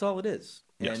 That's all it is.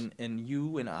 Yes. And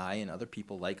you and I and other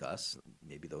people like us,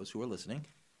 maybe those who are listening,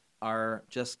 are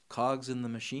just cogs in the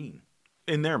machine.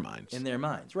 In their minds. In their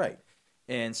minds, right.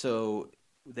 And so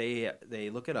they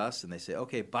look at us and they say,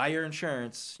 okay, buy your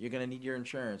insurance. You're going to need your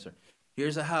insurance. Or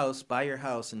here's a house, buy your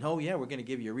house. And, oh, yeah, we're going to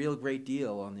give you a real great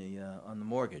deal on the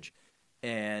mortgage.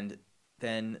 And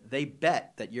then they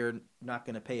bet that you're not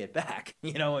going to pay it back.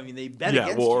 They bet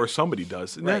against you. Or somebody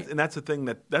does. And, right. That's the thing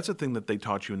that they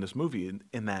taught you in this movie,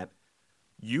 in that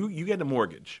you get a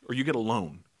mortgage or you get a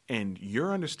loan, and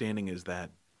your understanding is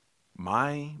that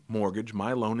my mortgage,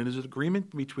 my loan, is an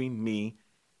agreement between me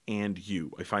and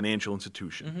you, a financial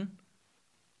institution.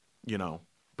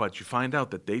 But you find out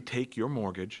that they take your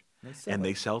mortgage and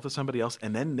they sell it to somebody else,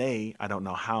 and then I don't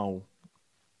know how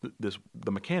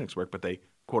the mechanics work, but they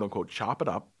quote unquote chop it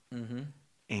up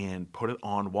and put it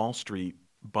on Wall Street,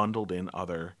 bundled in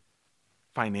other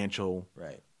financial,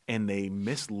 and they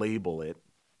mislabel it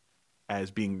as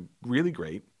being really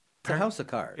great. It's a house of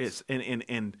cards. It's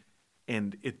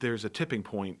and there's a tipping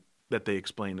point that they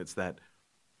explain. It's that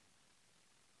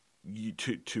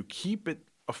to keep it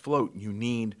afloat, you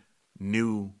need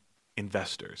new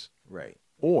investors, right?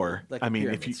 Or like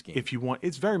if you want,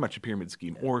 it's very much a pyramid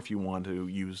scheme. Yeah. Or if you want to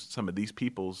use some of these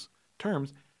people's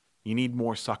terms, you need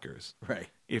more suckers. Right.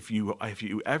 If you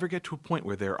ever get to a point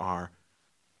where there are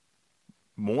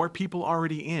more people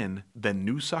already in than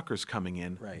new suckers coming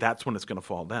in, that's when it's going to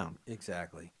fall down.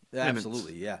 Exactly.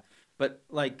 Absolutely. Yeah. But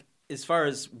as far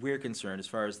as we're concerned, as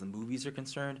far as the movies are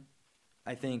concerned,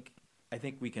 I think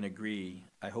we can agree.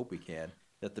 I hope we can.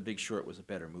 That The Big Short was a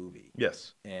better movie.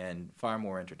 Yes. And far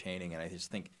more entertaining. And I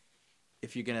just think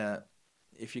if you can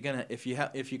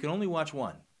only watch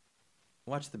one,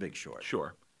 watch The Big Short.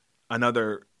 Sure.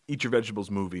 Another Eat Your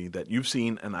Vegetables movie that you've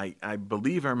seen, and I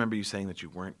believe I remember you saying that you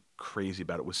weren't crazy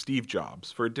about it, was Steve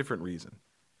Jobs, for a different reason.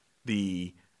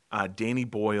 The Danny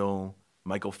Boyle,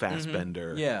 Michael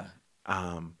Fassbender. Yeah.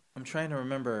 I'm trying to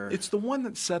remember. It's the one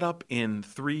that's set up in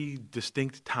 3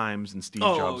 distinct times in Steve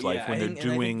Jobs' life when they're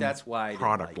doing that's why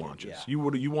product launches.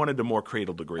 Yeah. You wanted a more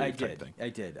cradle to grave type thing. I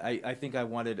did. I think I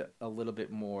wanted a little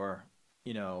bit more.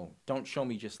 Don't show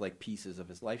me just like pieces of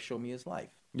his life. Show me his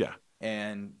life. Yeah.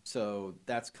 And so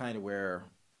that's kind of where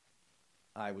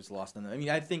I was lost in. I mean,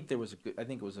 I think it was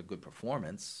a good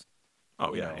performance.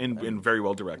 Oh yeah, and very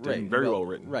well directed, and very well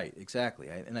written. Right, exactly.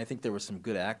 And I think there were some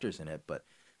good actors in it, but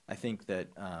I think that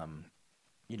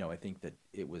I think that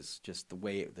it was just the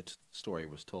way the story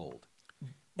was told.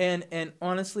 And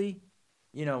honestly,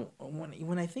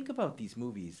 when I think about these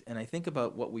movies and I think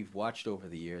about what we've watched over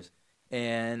the years,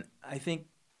 and I think,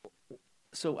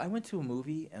 so I went to a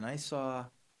movie and I saw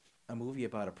a movie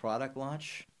about a product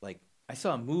launch. Like, I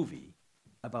saw a movie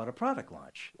about a product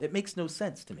launch. It makes no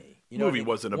sense to me. The movie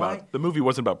wasn't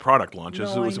about product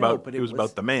launches. No, it was I know, about but it was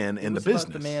about the man in the business.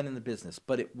 About the man in the business,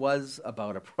 but it was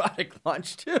about a product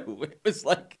launch too. It was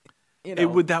like,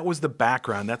 that was the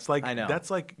background. That's like I know.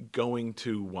 That's like going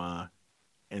to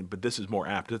but this is more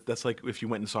apt. That's like if you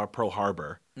went and saw Pearl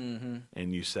Harbor, and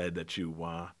you said that you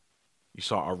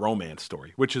saw a romance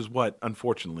story, which is what,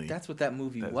 unfortunately, that's what that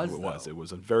movie was. It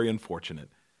was a very unfortunate.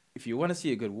 If you want to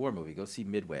see a good war movie, go see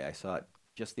Midway. I saw it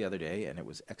just the other day, and it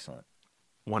was excellent.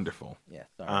 Wonderful. Yeah,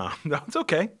 sorry. No, it's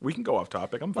okay. We can go off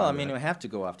topic. I'm fine. Well, I mean, I have to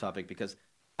go off topic because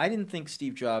I didn't think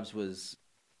Steve Jobs was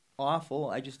awful.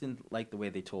 I just didn't like the way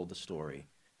they told the story.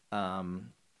 I've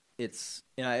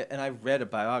read a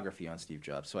biography on Steve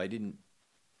Jobs, so I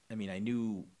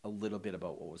knew a little bit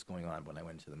about what was going on when I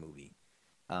went to the movie.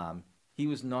 He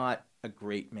was not a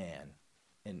great man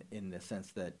in the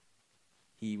sense that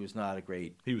he was not a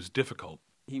great... He was difficult.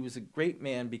 He was a great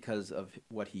man because of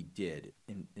what he did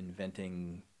in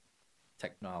inventing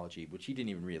technology, which he didn't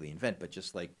even really invent, but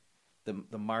just like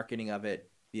the marketing of it,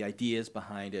 the ideas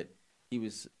behind it. He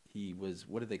was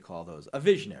what do they call those? A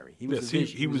visionary. He was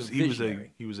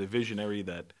a visionary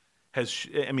that has.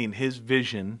 His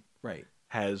vision right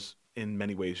has in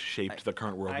many ways shaped the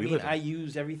current world we live in. I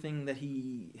use everything that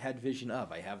he had vision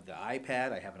of. I have the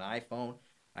iPad. I have an iPhone.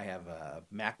 I have a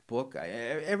MacBook.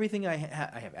 Everything I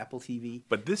have Apple TV.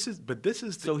 But this is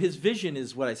so his vision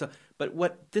is what I saw. But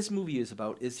what this movie is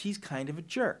about is he's kind of a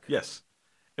jerk. Yes,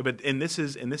 and this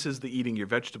is the eating your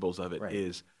vegetables of it. Right.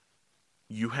 Is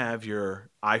you have your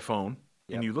iPhone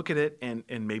and you look at it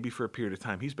and maybe for a period of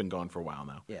time, he's been gone for a while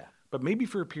now. Yeah. But maybe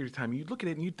for a period of time, you look at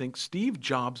it and you think Steve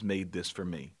Jobs made this for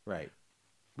me. Right.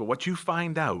 But what you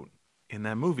find out in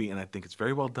that movie, and I think it's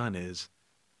very well done, is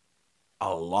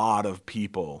a lot of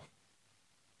people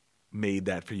made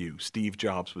that for you. Steve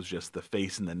Jobs was just the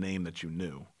face and the name that you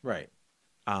knew. Right.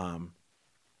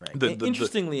 Right.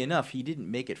 Interestingly enough, he didn't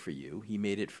make it for you. He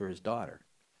made it for his daughter.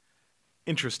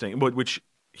 Interesting, which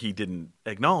he didn't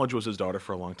acknowledge was his daughter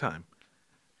for a long time.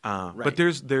 Right. But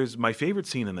there's my favorite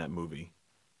scene in that movie,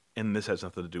 and this has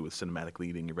nothing to do with cinematically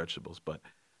eating your vegetables, but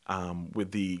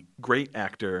with the great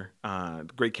actor,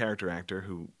 great character actor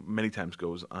who many times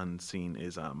goes unseen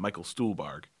is Michael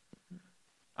Stuhlbarg.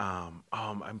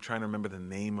 I'm trying to remember the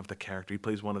name of the character. He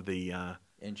plays one of the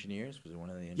engineers. Was it one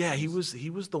of the engineers? Yeah, he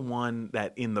was the one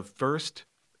that in the first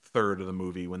third of the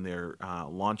movie when they're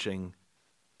launching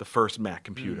the first Mac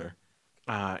computer,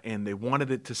 and they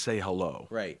wanted it to say hello.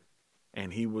 Right.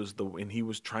 And he was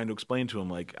trying to explain to him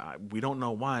like, we don't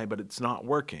know why, but it's not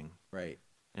working. Right.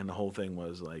 And the whole thing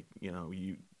was like,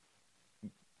 we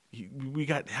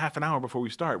got half an hour before we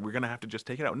start. We're gonna have to just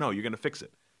take it out. No, you're gonna fix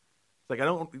it. It's like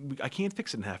I can't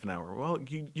fix it in half an hour. Well,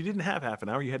 you didn't have half an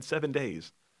hour. You had 7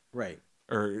 days. Right.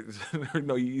 Or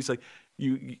no, he's like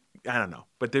I don't know.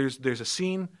 But there's a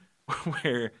scene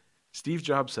where Steve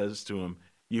Jobs says to him,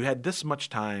 "You had this much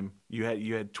time. You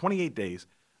had 28 days.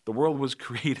 The world was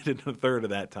created in a third of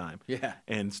that time." Yeah.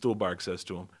 And Stuhlbarg says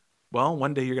to him, "Well,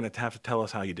 one day you're going to have to tell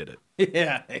us how you did it."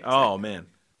 Yeah. Exactly. Oh man,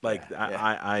 like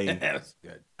I that was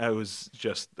good. I was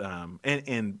just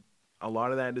and a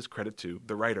lot of that is credit to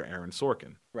the writer Aaron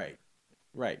Sorkin. Right.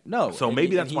 Right. No. So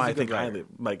maybe that's why I think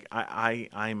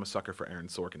I'm a sucker for Aaron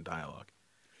Sorkin dialogue.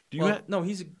 No,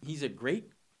 he's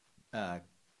great.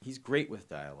 He's great with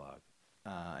dialogue.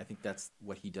 I think that's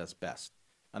what he does best.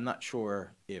 I'm not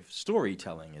sure if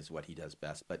storytelling is what he does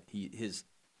best, but his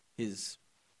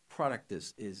product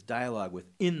is dialogue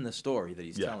within the story that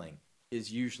he's telling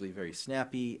is usually very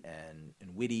snappy and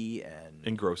witty and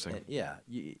engrossing.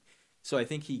 So I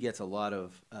think he gets a lot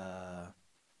of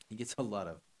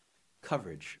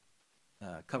coverage,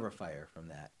 cover fire from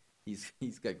that.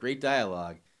 He's got great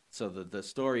dialogue, so the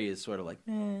story is sort of like,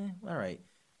 all right.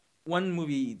 One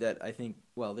movie that I think,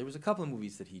 there was a couple of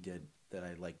movies that he did that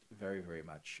I liked very, very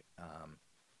much.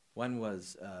 One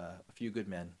was A Few Good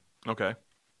Men. Okay.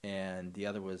 And the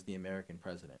other was The American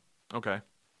President. Okay.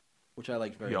 Which I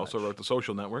liked very much. He also wrote The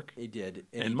Social Network. He did.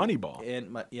 And Moneyball.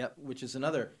 Which is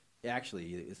another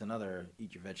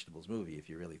Eat Your Vegetables movie if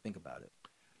you really think about it.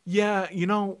 Yeah,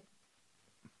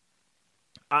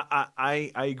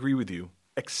 I agree with you,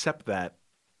 except that,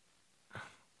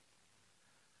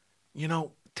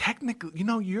 technically,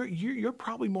 you're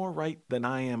probably more right than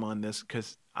I am on this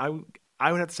because I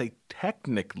would have to say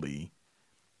technically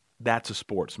that's a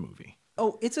sports movie.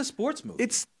 Oh, it's a sports movie.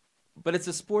 But it's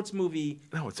a sports movie.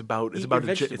 No, it's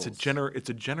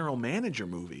a general manager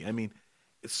movie. I mean,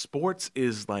 sports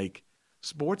is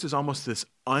almost this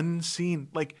unseen,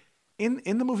 like in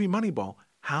the movie Moneyball.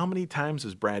 How many times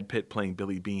is Brad Pitt playing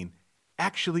Billy Beane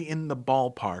actually in the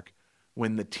ballpark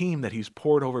when the team that he's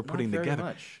poured over putting Not very together?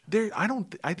 much.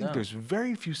 I think No. there's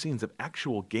very few scenes of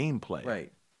actual gameplay.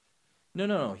 Right.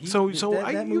 No.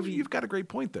 You've got a great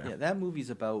point there. Yeah, that movie's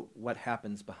about what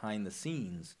happens behind the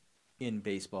scenes in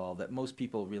baseball that most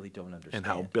people really don't understand. And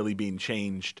how Billy Beane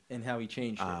changed. And how he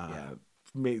changed it. Yeah.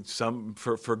 Made some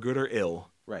for good or ill.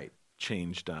 Right.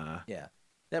 Changed. Yeah.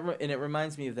 And it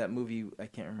reminds me of that movie. I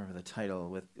can't remember the title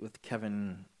with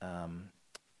Kevin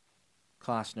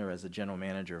Costner as a general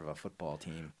manager of a football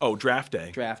team. Oh, Draft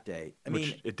Day. Draft Day. I Which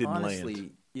mean, it didn't honestly,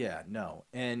 land. Yeah, no.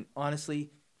 And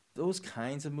honestly, those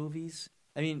kinds of movies.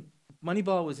 I mean,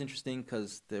 Moneyball was interesting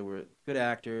because there were good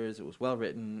actors. It was well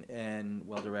written and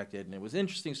well directed, and it was an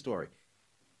interesting story.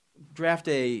 Draft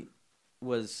Day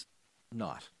was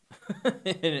not.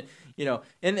 and,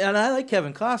 and I like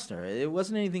Kevin Costner. It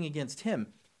wasn't anything against him.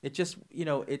 It just,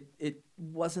 it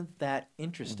wasn't that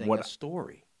interesting a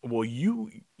story. Well,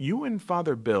 you and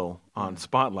Father Bill on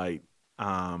Spotlight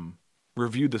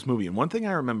reviewed this movie, and one thing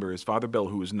I remember is Father Bill,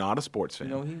 who is not a sports fan.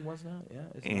 No, he was not. Yeah,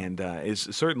 and is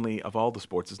certainly of all the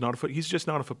sports, he's just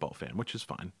not a football fan, which is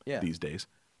fine these days.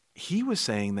 He was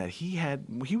saying that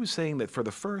for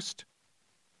the first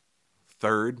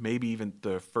third, maybe even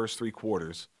the first 3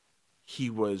 quarters, he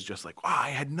was just like, wow, I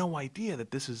had no idea that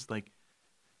this is like,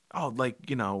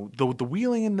 the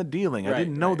wheeling and the dealing. I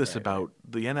didn't know this about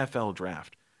the NFL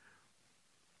draft.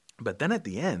 But then at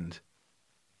the end,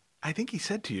 I think he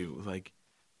said to you, like,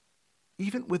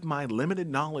 even with my limited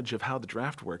knowledge of how the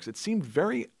draft works, it seemed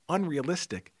very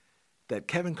unrealistic that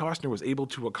Kevin Costner was able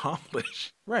to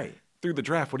accomplish through the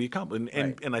draft what he accomplished.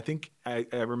 And I think I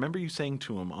remember you saying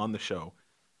to him on the show,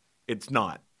 it's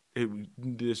not.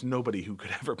 There's nobody who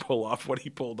could ever pull off what he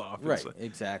pulled off.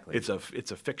 Exactly. It's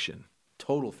a fiction.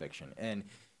 Total fiction.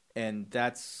 And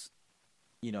that's,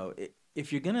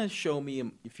 if you're gonna show me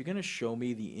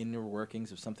the inner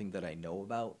workings of something that I know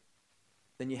about,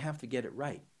 then you have to get it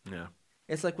right. Yeah.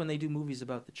 It's like when they do movies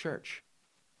about the church.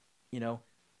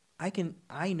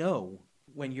 I know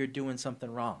when you're doing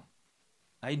something wrong.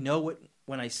 I know it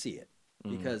when I see it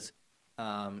because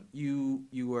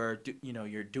you're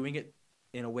doing it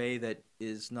in a way that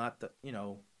is not the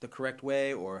correct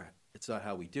way, or it's not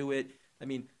how we do it. I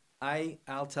mean,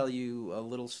 I'll tell you a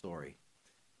little story,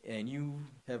 and you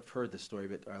have heard this story,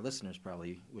 but our listeners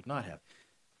probably would not have.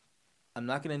 I'm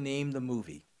not going to name the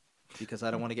movie because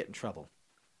I don't want to get in trouble,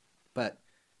 but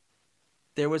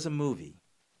there was a movie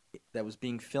that was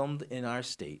being filmed in our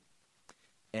state,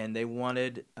 and they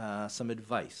wanted some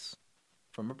advice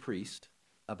from a priest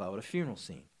about a funeral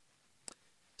scene.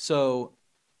 So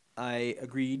I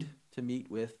agreed to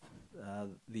meet with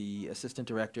the assistant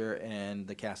director and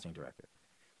the casting director.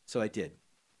 So I did,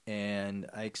 and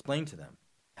I explained to them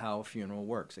how a funeral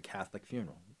works, a Catholic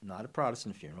funeral, not a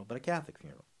Protestant funeral, but a Catholic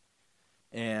funeral.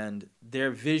 And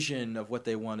their vision of what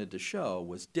they wanted to show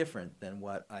was different than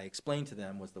what I explained to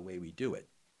them was the way we do it.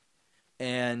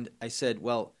 And I said,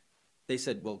 they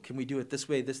said, can we do it this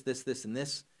way, this, and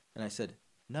this? And I said,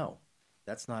 no,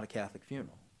 that's not a Catholic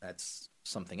funeral. That's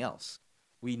something else.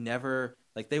 We never,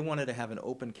 they wanted to have an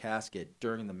open casket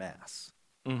during the Mass.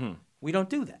 Mm-hmm. We don't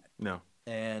do that. No.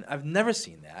 And I've never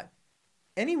seen that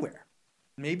anywhere.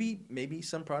 Maybe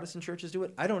some Protestant churches do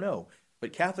it. I don't know.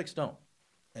 But Catholics don't.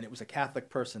 And it was a Catholic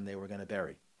person they were going to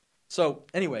bury. So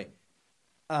anyway,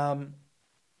 I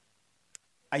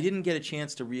didn't get a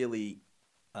chance to really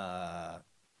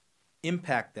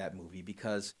impact that movie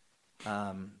because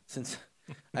since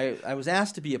I was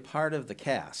asked to be a part of the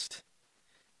cast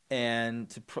and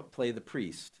to play the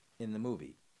priest in the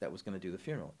movie that was going to do the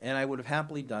funeral. And I would have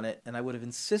happily done it, and I would have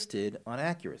insisted on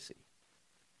accuracy.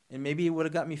 And maybe it would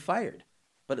have got me fired,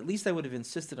 but at least I would have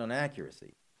insisted on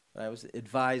accuracy. But I was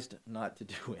advised not to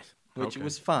do it, which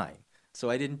was fine. So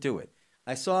I didn't do it.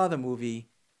 I saw the movie.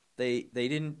 They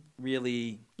didn't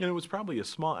really... And it was probably a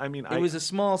small... It was a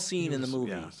small scene in the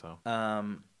movie. Yeah, so.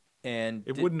 And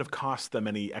it wouldn't have cost them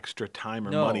any extra time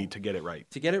or money to get it right.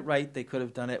 To get it right, they could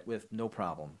have done it with no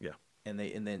problem. Yeah. And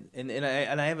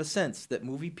I have a sense that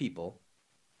movie people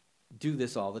do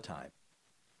this all the time.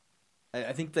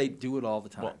 I think they do it all the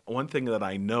time. Well, one thing that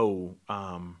I know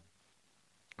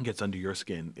gets under your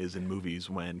skin is in movies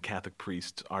when Catholic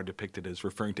priests are depicted as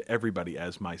referring to everybody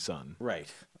as my son.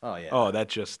 Right. Oh yeah. Oh, that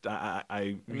just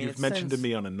you've mentioned to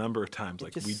me on a number of times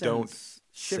we don't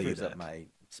shivers say that. Up my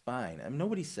spine.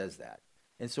 Nobody says that,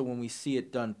 and so when we see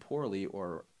it done poorly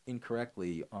or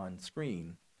incorrectly on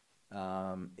screen,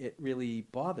 it really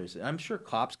bothers it. I'm sure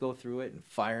cops go through it and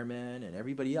firemen and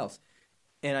everybody else,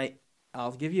 and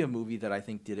I'll give you a movie that I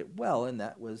think did it well, and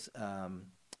that was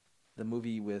the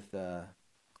movie with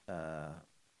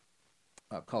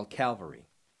called Calvary.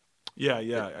 Yeah.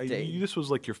 This was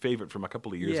like your favorite from a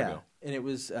couple of years ago. And it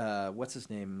was what's his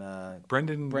name?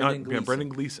 Brendan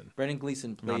Gleeson. Brendan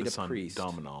Gleeson Not played his a son, priest,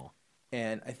 Dominal.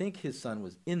 and I think his son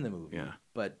was in the movie. Yeah.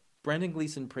 But Brendan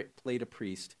Gleeson played a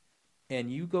priest,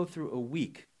 and you go through a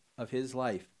week of his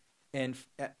life, and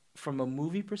from a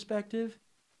movie perspective,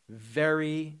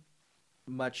 very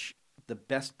much the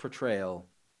best portrayal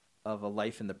of a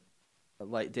life in a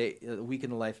week in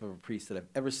the life of a priest that I've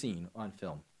ever seen on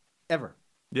film, ever.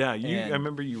 Yeah, I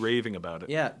remember you raving about it.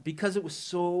 Yeah, because it was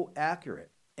so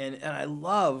accurate, and I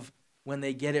love when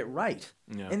they get it right.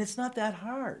 Yeah. And it's not that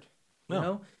hard. No. You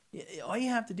know, all you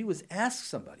have to do is ask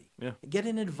somebody. Yeah. Get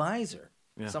an advisor.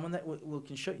 Yeah. Someone that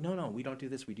can show you. No, we don't do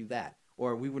this. We do that.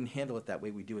 Or we wouldn't handle it that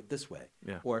way. We do it this way.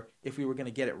 Yeah. Or if we were going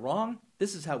to get it wrong,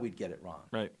 this is how we'd get it wrong.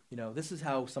 Right. You know, this is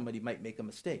how somebody might make a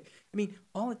mistake. I mean,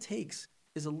 all it takes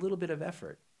is a little bit of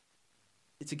effort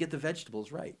to get the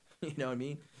vegetables right. You know what I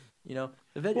mean? You know,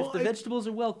 if the vegetables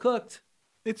are well cooked,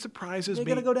 it surprises me.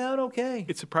 They're going to go down okay.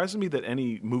 It surprises me that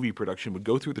any movie production would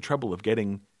go through the trouble of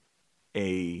getting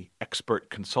a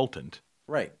expert consultant,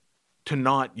 right, to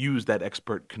not use that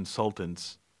expert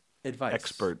consultant's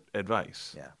expert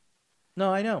advice. Yeah.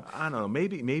 No, I know. I don't know.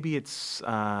 Maybe it's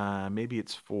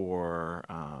for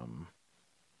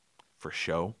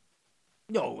show.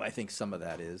 No, I think some of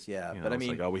that is, yeah. You but know, I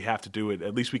mean, it's like, we have to do it.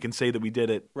 At least we can say that we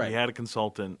did it. Right. We had a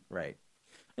consultant. Right.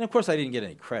 And of course, I didn't get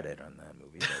any credit on that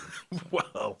movie.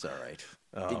 Well, it's all right.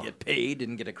 Didn't get paid.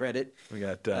 Didn't get a credit. We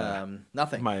got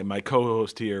nothing. My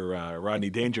co-host here, Rodney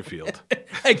Dangerfield.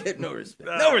 I get no respect.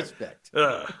 No respect.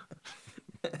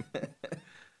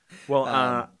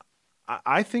 Well,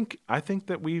 I think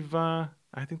that we've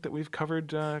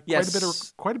covered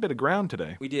quite a bit of ground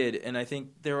today. We did, and I think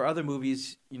there are other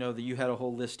movies. You know, that you had a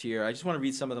whole list here. I just want to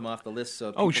read some of them off the list.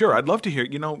 So sure, I'd love to hear.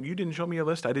 You know, you didn't show me a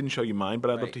list. I didn't show you mine, but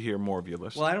I'd love to hear more of your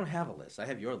list. Well, I don't have a list. I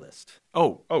have your list.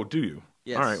 Oh, do you?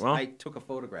 Yes. All right. Well, I took a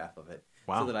photograph of it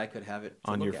so that I could have it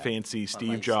on your fancy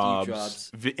Steve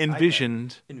Jobs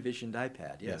envisioned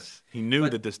iPad. Yes. He knew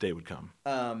that this day would come.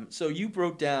 So you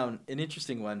broke down an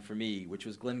interesting one for me, which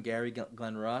was Glengarry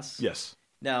Glen Ross. Yes.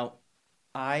 Now,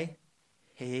 I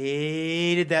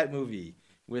hated that movie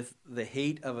with the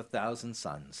hate of 1,000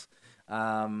 suns.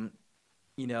 You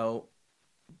know,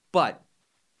 but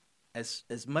as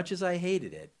much as I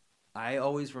hated it, I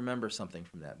always remember something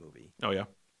from that movie. Oh, yeah?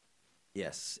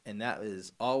 Yes, and that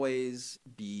is always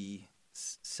be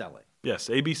selling. Yes,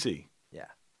 ABC. Yeah.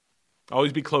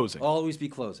 Always be closing. Always be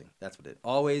closing. That's what it is.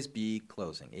 Always be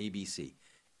closing, ABC.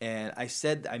 And I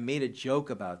made a joke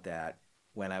about that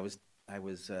when I was at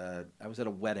a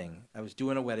wedding. I was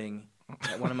doing a wedding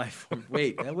at one of my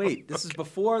wait. This is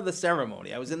before the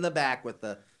ceremony. I was in the back with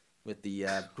the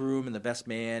groom and the best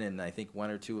man, and I think one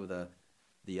or two of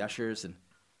the ushers, and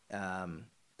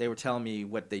they were telling me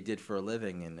what they did for a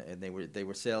living, and they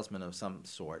were salesmen of some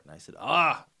sort. And I said,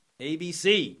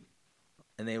 ABC,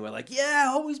 and they were like, yeah,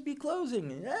 always be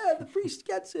closing. Yeah, the priest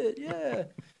gets it. Yeah,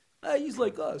 he's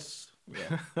like us.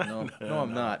 Yeah, no,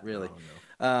 I'm not really.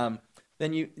 No.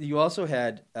 Then you also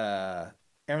had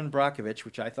Erin Brockovich,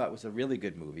 which I thought was a really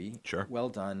good movie. Sure. Well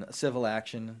done. Civil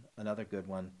Action, another good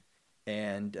one.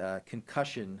 And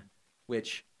Concussion,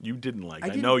 which... You didn't like. I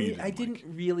know you didn't I didn't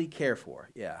really care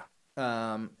for, yeah.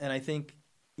 And I think,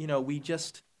 you know, we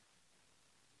just...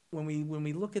 When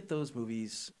we look at those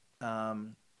movies,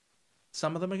 some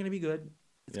of them are going to be good.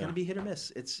 It's going to be hit or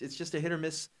miss. It's just a hit or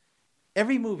miss.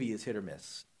 Every movie is hit or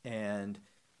miss. And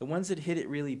the ones that hit it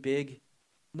really big...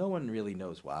 No one really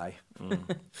knows why.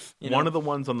 One of the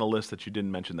ones on the list that you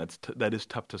didn't mention that is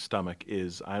tough to stomach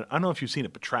is, I don't know if you've seen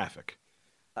it, but Traffic.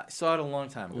 I saw it a long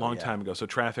time ago. Time ago. So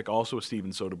Traffic, also a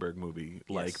Steven Soderbergh movie,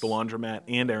 like The Laundromat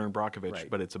and Erin Brockovich,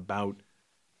 but it's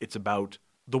about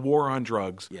the war on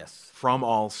drugs. Yes. From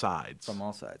all sides. From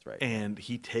all sides, right. And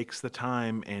he takes the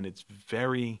time, and it's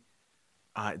very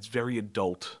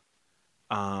adult.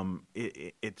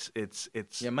 It's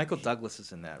Michael Douglas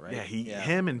is in that, right? Yeah,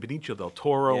 him and Benicio del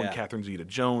Toro and Catherine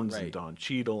Zeta-Jones and Don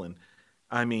Cheadle, and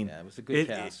I mean, it was a good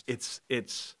cast.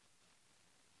 It's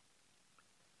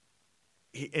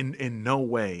in no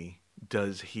way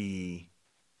does he,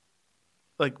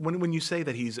 like, when you say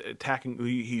that he's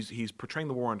he's portraying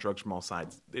the war on drugs from all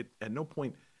sides. At no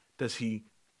point does he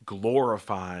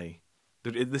glorify.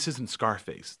 This isn't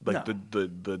Scarface. Like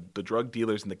the drug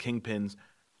dealers and the kingpins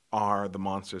are the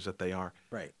monsters that they are.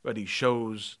 Right. But he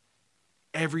shows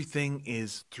everything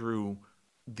is through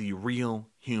the real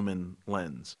human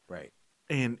lens. Right.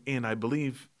 And I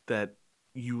believe that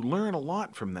you learn a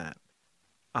lot from that.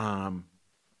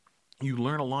 you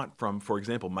learn a lot from, for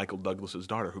example, Michael Douglas's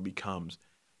daughter, who becomes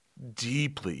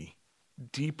deeply,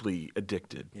 deeply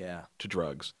addicted Yeah. to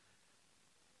drugs.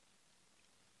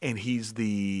 And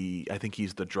I think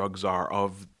he's the drug czar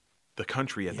of the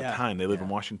country at the time. They live in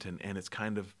Washington, and it's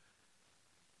kind of,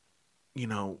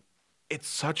 it's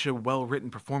such a well-written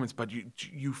performance, but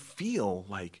you feel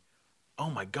like, oh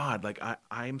my God, like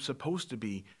I'm supposed to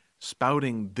be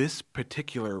spouting this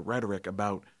particular rhetoric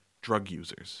about drug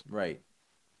users. Right.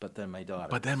 But then my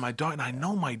daughter. And I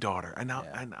know my daughter, and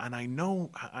I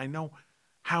know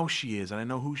how she is, and I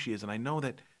know who she is, and I know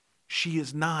that she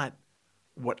is not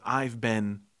what I've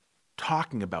been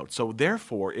talking about. So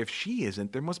therefore, if she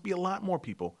isn't, there must be a lot more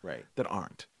people that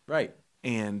aren't. Right.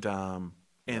 And then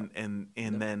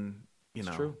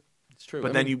It's true. It's true.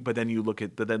 But then you look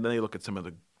at they look at some of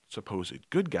the supposed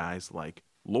good guys like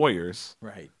lawyers,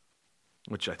 right?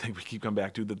 Which I think we keep coming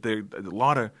back to, that there a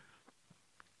lot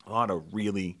of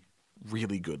really,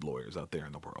 really good lawyers out there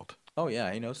in the world. Oh yeah,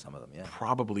 I know some of them. Yeah,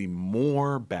 probably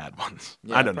more bad ones.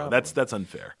 Yeah, I don't probably. know. That's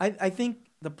unfair. I think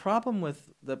the problem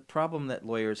that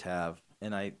lawyers have,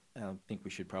 and I think we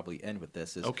should probably end with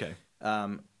this, is okay.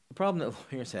 The problem that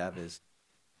lawyers have is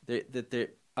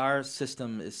that our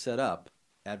system is set up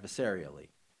adversarially.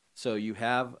 So you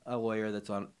have a lawyer that's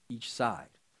on each side.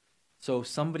 So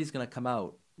somebody's going to come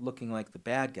out looking like the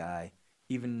bad guy,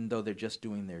 even though they're just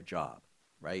doing their job,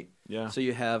 right? Yeah. So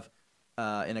you have,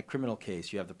 in a criminal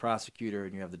case, you have the prosecutor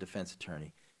and you have the defense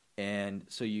attorney. And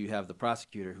so you have the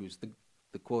prosecutor, who's the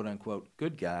quote-unquote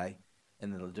good guy,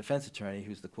 and then the defense attorney,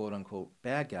 who's the quote-unquote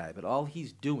bad guy. But all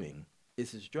he's doing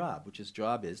is his job, which his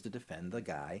job is to defend the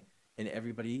guy, and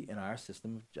everybody in our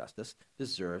system of justice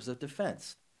deserves a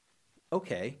defense.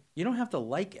 Okay, you don't have to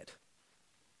like it,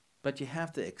 but you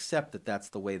have to accept that that's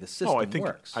the way the system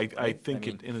works. I think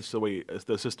it's the way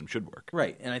the system should work.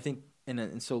 Right, and I think,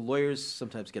 and so lawyers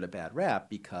sometimes get a bad rap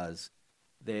because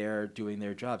they're doing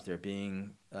their jobs. They're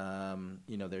being,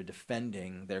 they're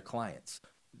defending their clients.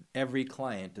 Every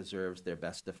client deserves their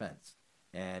best defense,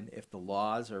 and if the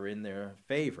laws are in their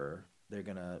favor, they're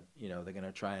gonna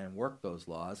try and work those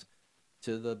laws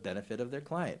to the benefit of their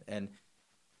client. And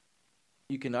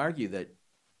you can argue that,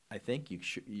 I think you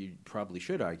probably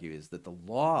should argue, is that the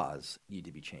laws need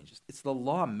to be changed. It's the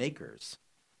lawmakers.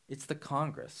 It's the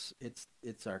Congress. It's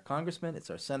our congressmen.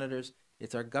 It's our senators.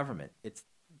 It's our government.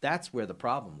 That's where the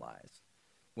problem lies.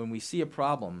 When we see a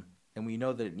problem and we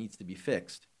know that it needs to be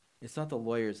fixed, it's not the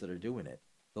lawyers that are doing it.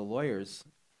 The lawyers,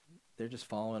 they're just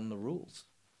following the rules,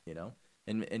 and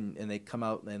they come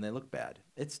out and they look bad.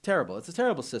 It's terrible. It's a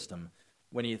terrible system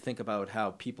when you think about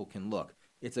how people can look.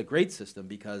 It's a great system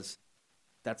because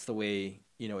that's the way,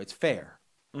 it's fair.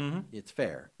 Mm-hmm. It's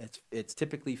fair. It's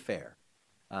typically fair.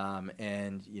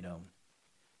 And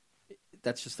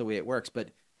that's just the way it works. But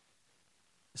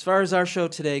as far as our show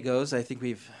today goes, I think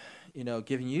we've,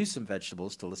 given you some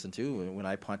vegetables to listen to when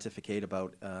I pontificate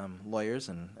about lawyers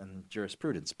and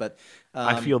jurisprudence. But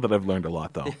I feel that I've learned a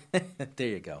lot, though. There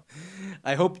you go.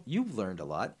 I hope you've learned a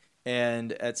lot.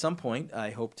 And at some point,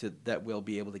 I hope that we'll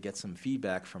be able to get some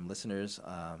feedback from listeners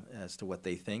as to what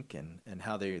they think and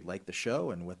how they like the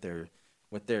show and what their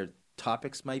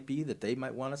topics might be that they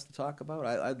might want us to talk about.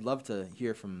 I'd love to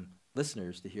hear from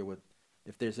listeners to hear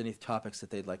if there's any topics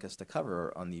that they'd like us to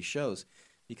cover on these shows,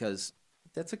 because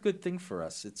that's a good thing for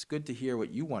us. It's good to hear what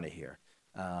you want to hear.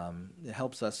 It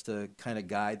helps us to kind of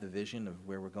guide the vision of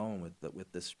where we're going with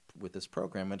this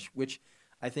program, which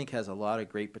I think has a lot of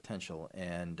great potential,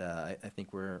 and I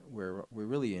think we're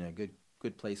really in a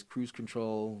good place. Cruise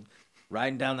control,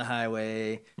 riding down the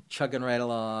highway, chugging right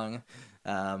along.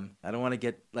 I don't want to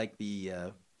get like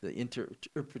the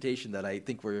interpretation that I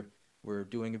think we're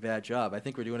doing a bad job. I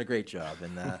think we're doing a great job,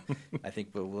 and I think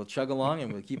we'll chug along,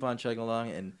 and we'll keep on chugging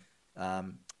along. And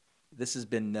this has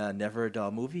been Never a Dull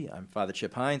Movie. I'm Father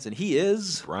Chip Hines, and he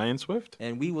is Brian Swift,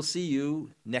 and we will see you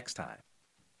next time.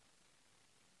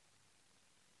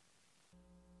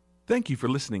 Thank you for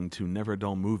listening to Never a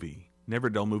Dull Movie. Never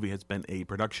a Dull Movie has been a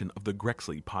production of the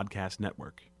Grexley Podcast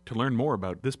Network. To learn more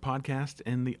about this podcast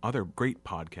and the other great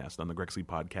podcasts on the Grexley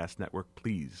Podcast Network,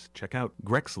 please check out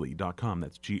Grexley.com.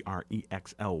 That's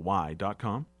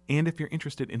GREXLY.com. And if you're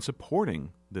interested in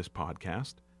supporting this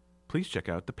podcast, please check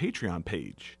out the Patreon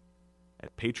page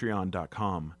at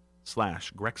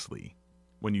patreon.com/Grexley.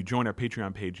 When you join our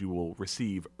Patreon page, you will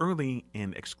receive early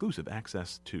and exclusive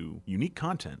access to unique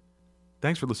content.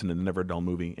 Thanks for listening to Never a Dull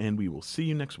Movie, and we will see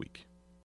you next week.